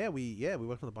of from there, we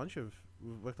worked on we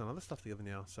worked on other stuff together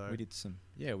now. So we did some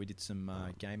gaming we did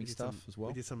stuff some- as well.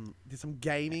 We did some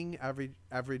gaming.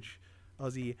 Average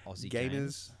Aussie Aussie gamers.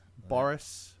 gamers.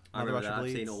 Boris. I Mother remember Russia that. I've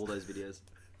Bleeds. seen all those videos.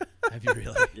 Have you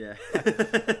really? Yeah.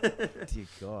 Dear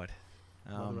God.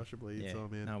 Mother Russia Bleeds. Yeah. Oh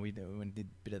man. No, we went and did a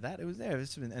bit of that. It was there,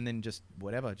 and then just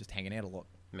whatever, just hanging out a lot.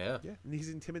 Yeah. Yeah, and he's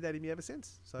intimidated me ever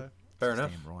since. So Fair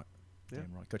enough. Damn right. Yeah.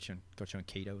 Damn right. Got you on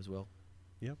keto as well,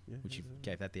 yeah. which you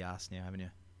gave that the ass now, haven't you?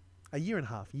 A year and a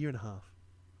half. Don't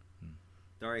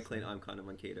worry, Clint. I'm kind of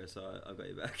on keto, so I've got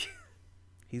you back.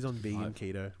 He's on vegan I've-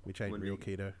 keto, which ain't When real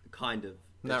we- keto. Kind of.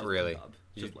 Not Just really. low carb.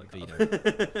 Just low veto.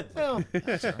 carb. Well,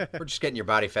 that's all right. We're just getting your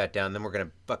body fat down. Then we're gonna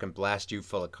fucking blast you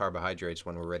full of carbohydrates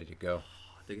when we're ready to go.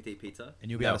 Do you get to eat pizza? And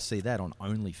you'll be No. able to see that on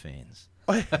OnlyFans.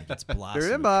 It gets blasted.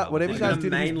 Remember, with whatever you carbohydrates. guys do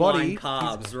to his Mainline body,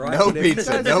 carbs, right? No whatever you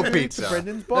pizza, guys no do pizza. To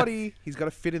Brendan's body, he's got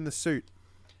to fit in the suit.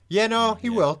 Yeah, no, he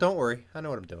Yeah. will. Don't worry. I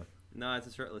know what I'm doing. No, it's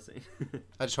a shirtless scene.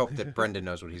 I just hope that Brendan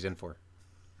knows what he's in for.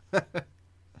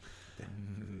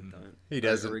 Don't. He I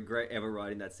doesn't. regret ever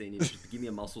writing that scene. You just give me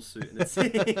a muscle suit and that's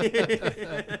it.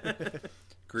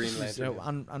 Green Lantern. So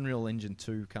Unreal Engine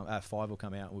 5 will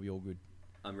come out. We'll be all good.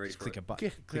 I'm ready Just for click a it.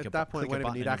 button. Yeah, at that point, we don't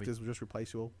even need actors. We'll just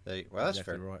replace you all. Well, that's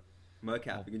Exactly fair. right.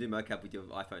 Mocap. You can do mocap with your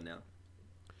iPhone now.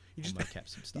 You I'll just mocap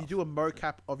some stuff. you do a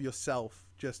mocap of yourself,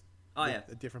 just Oh with yeah.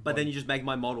 a different. But then body. you just make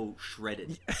my model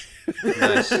shredded.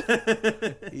 Nice.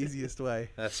 easiest way.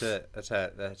 That's it. That's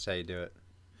how you do it.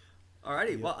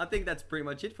 Alrighty. Well, I think that's pretty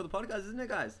much it for the podcast, isn't it,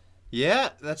 guys? Yeah,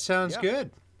 that sounds Yeah.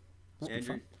 good.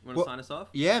 Andrew, want to Well- sign us off?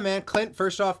 Yeah, man. Clint,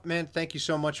 first off, man, thank you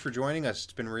so much for joining us.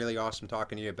 It's been really awesome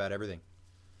talking to you about everything.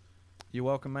 You're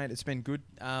welcome, mate. It's been good.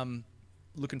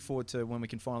 Looking forward to when we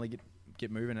can finally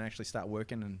get moving and actually start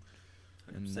working. And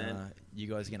 100%. you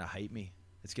guys are gonna hate me.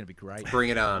 It's gonna be great. Bring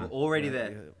it I'm on. already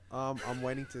there. I'm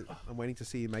waiting to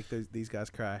see you make these guys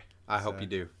cry. I hope So, you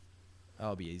do.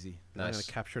 That'll be easy. I'm gonna Nice.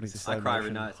 capture it in I slow cry every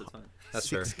motion. night, so it's fine. That's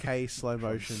fair. 6K slow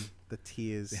motion. The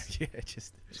tears. Yeah,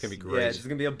 just It's gonna be Yeah, great. it's just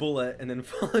gonna be a bullet and then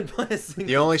followed by a single.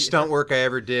 The only tear. stunt work I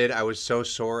ever did, I was so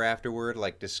sore afterward,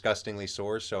 like disgustingly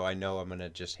sore. So I know I'm gonna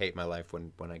just hate my life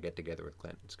when I get together with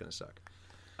Clint. It's gonna suck.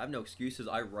 I have no excuses.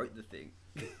 I wrote the thing.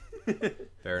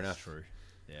 Fair enough. true.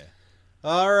 Yeah.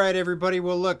 All right, everybody.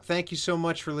 Well, look, thank you so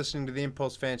much for listening to the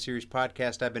Impulse Fan Series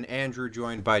podcast. I've been Andrew,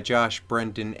 joined by Josh,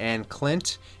 Brendan, and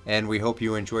Clint. And we hope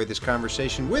you enjoyed this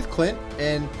conversation with Clint.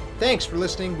 And thanks for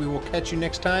listening. We will catch you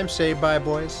next time. Say bye,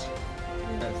 boys.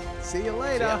 Yes. See you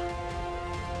later.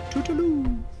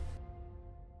 Toodaloo.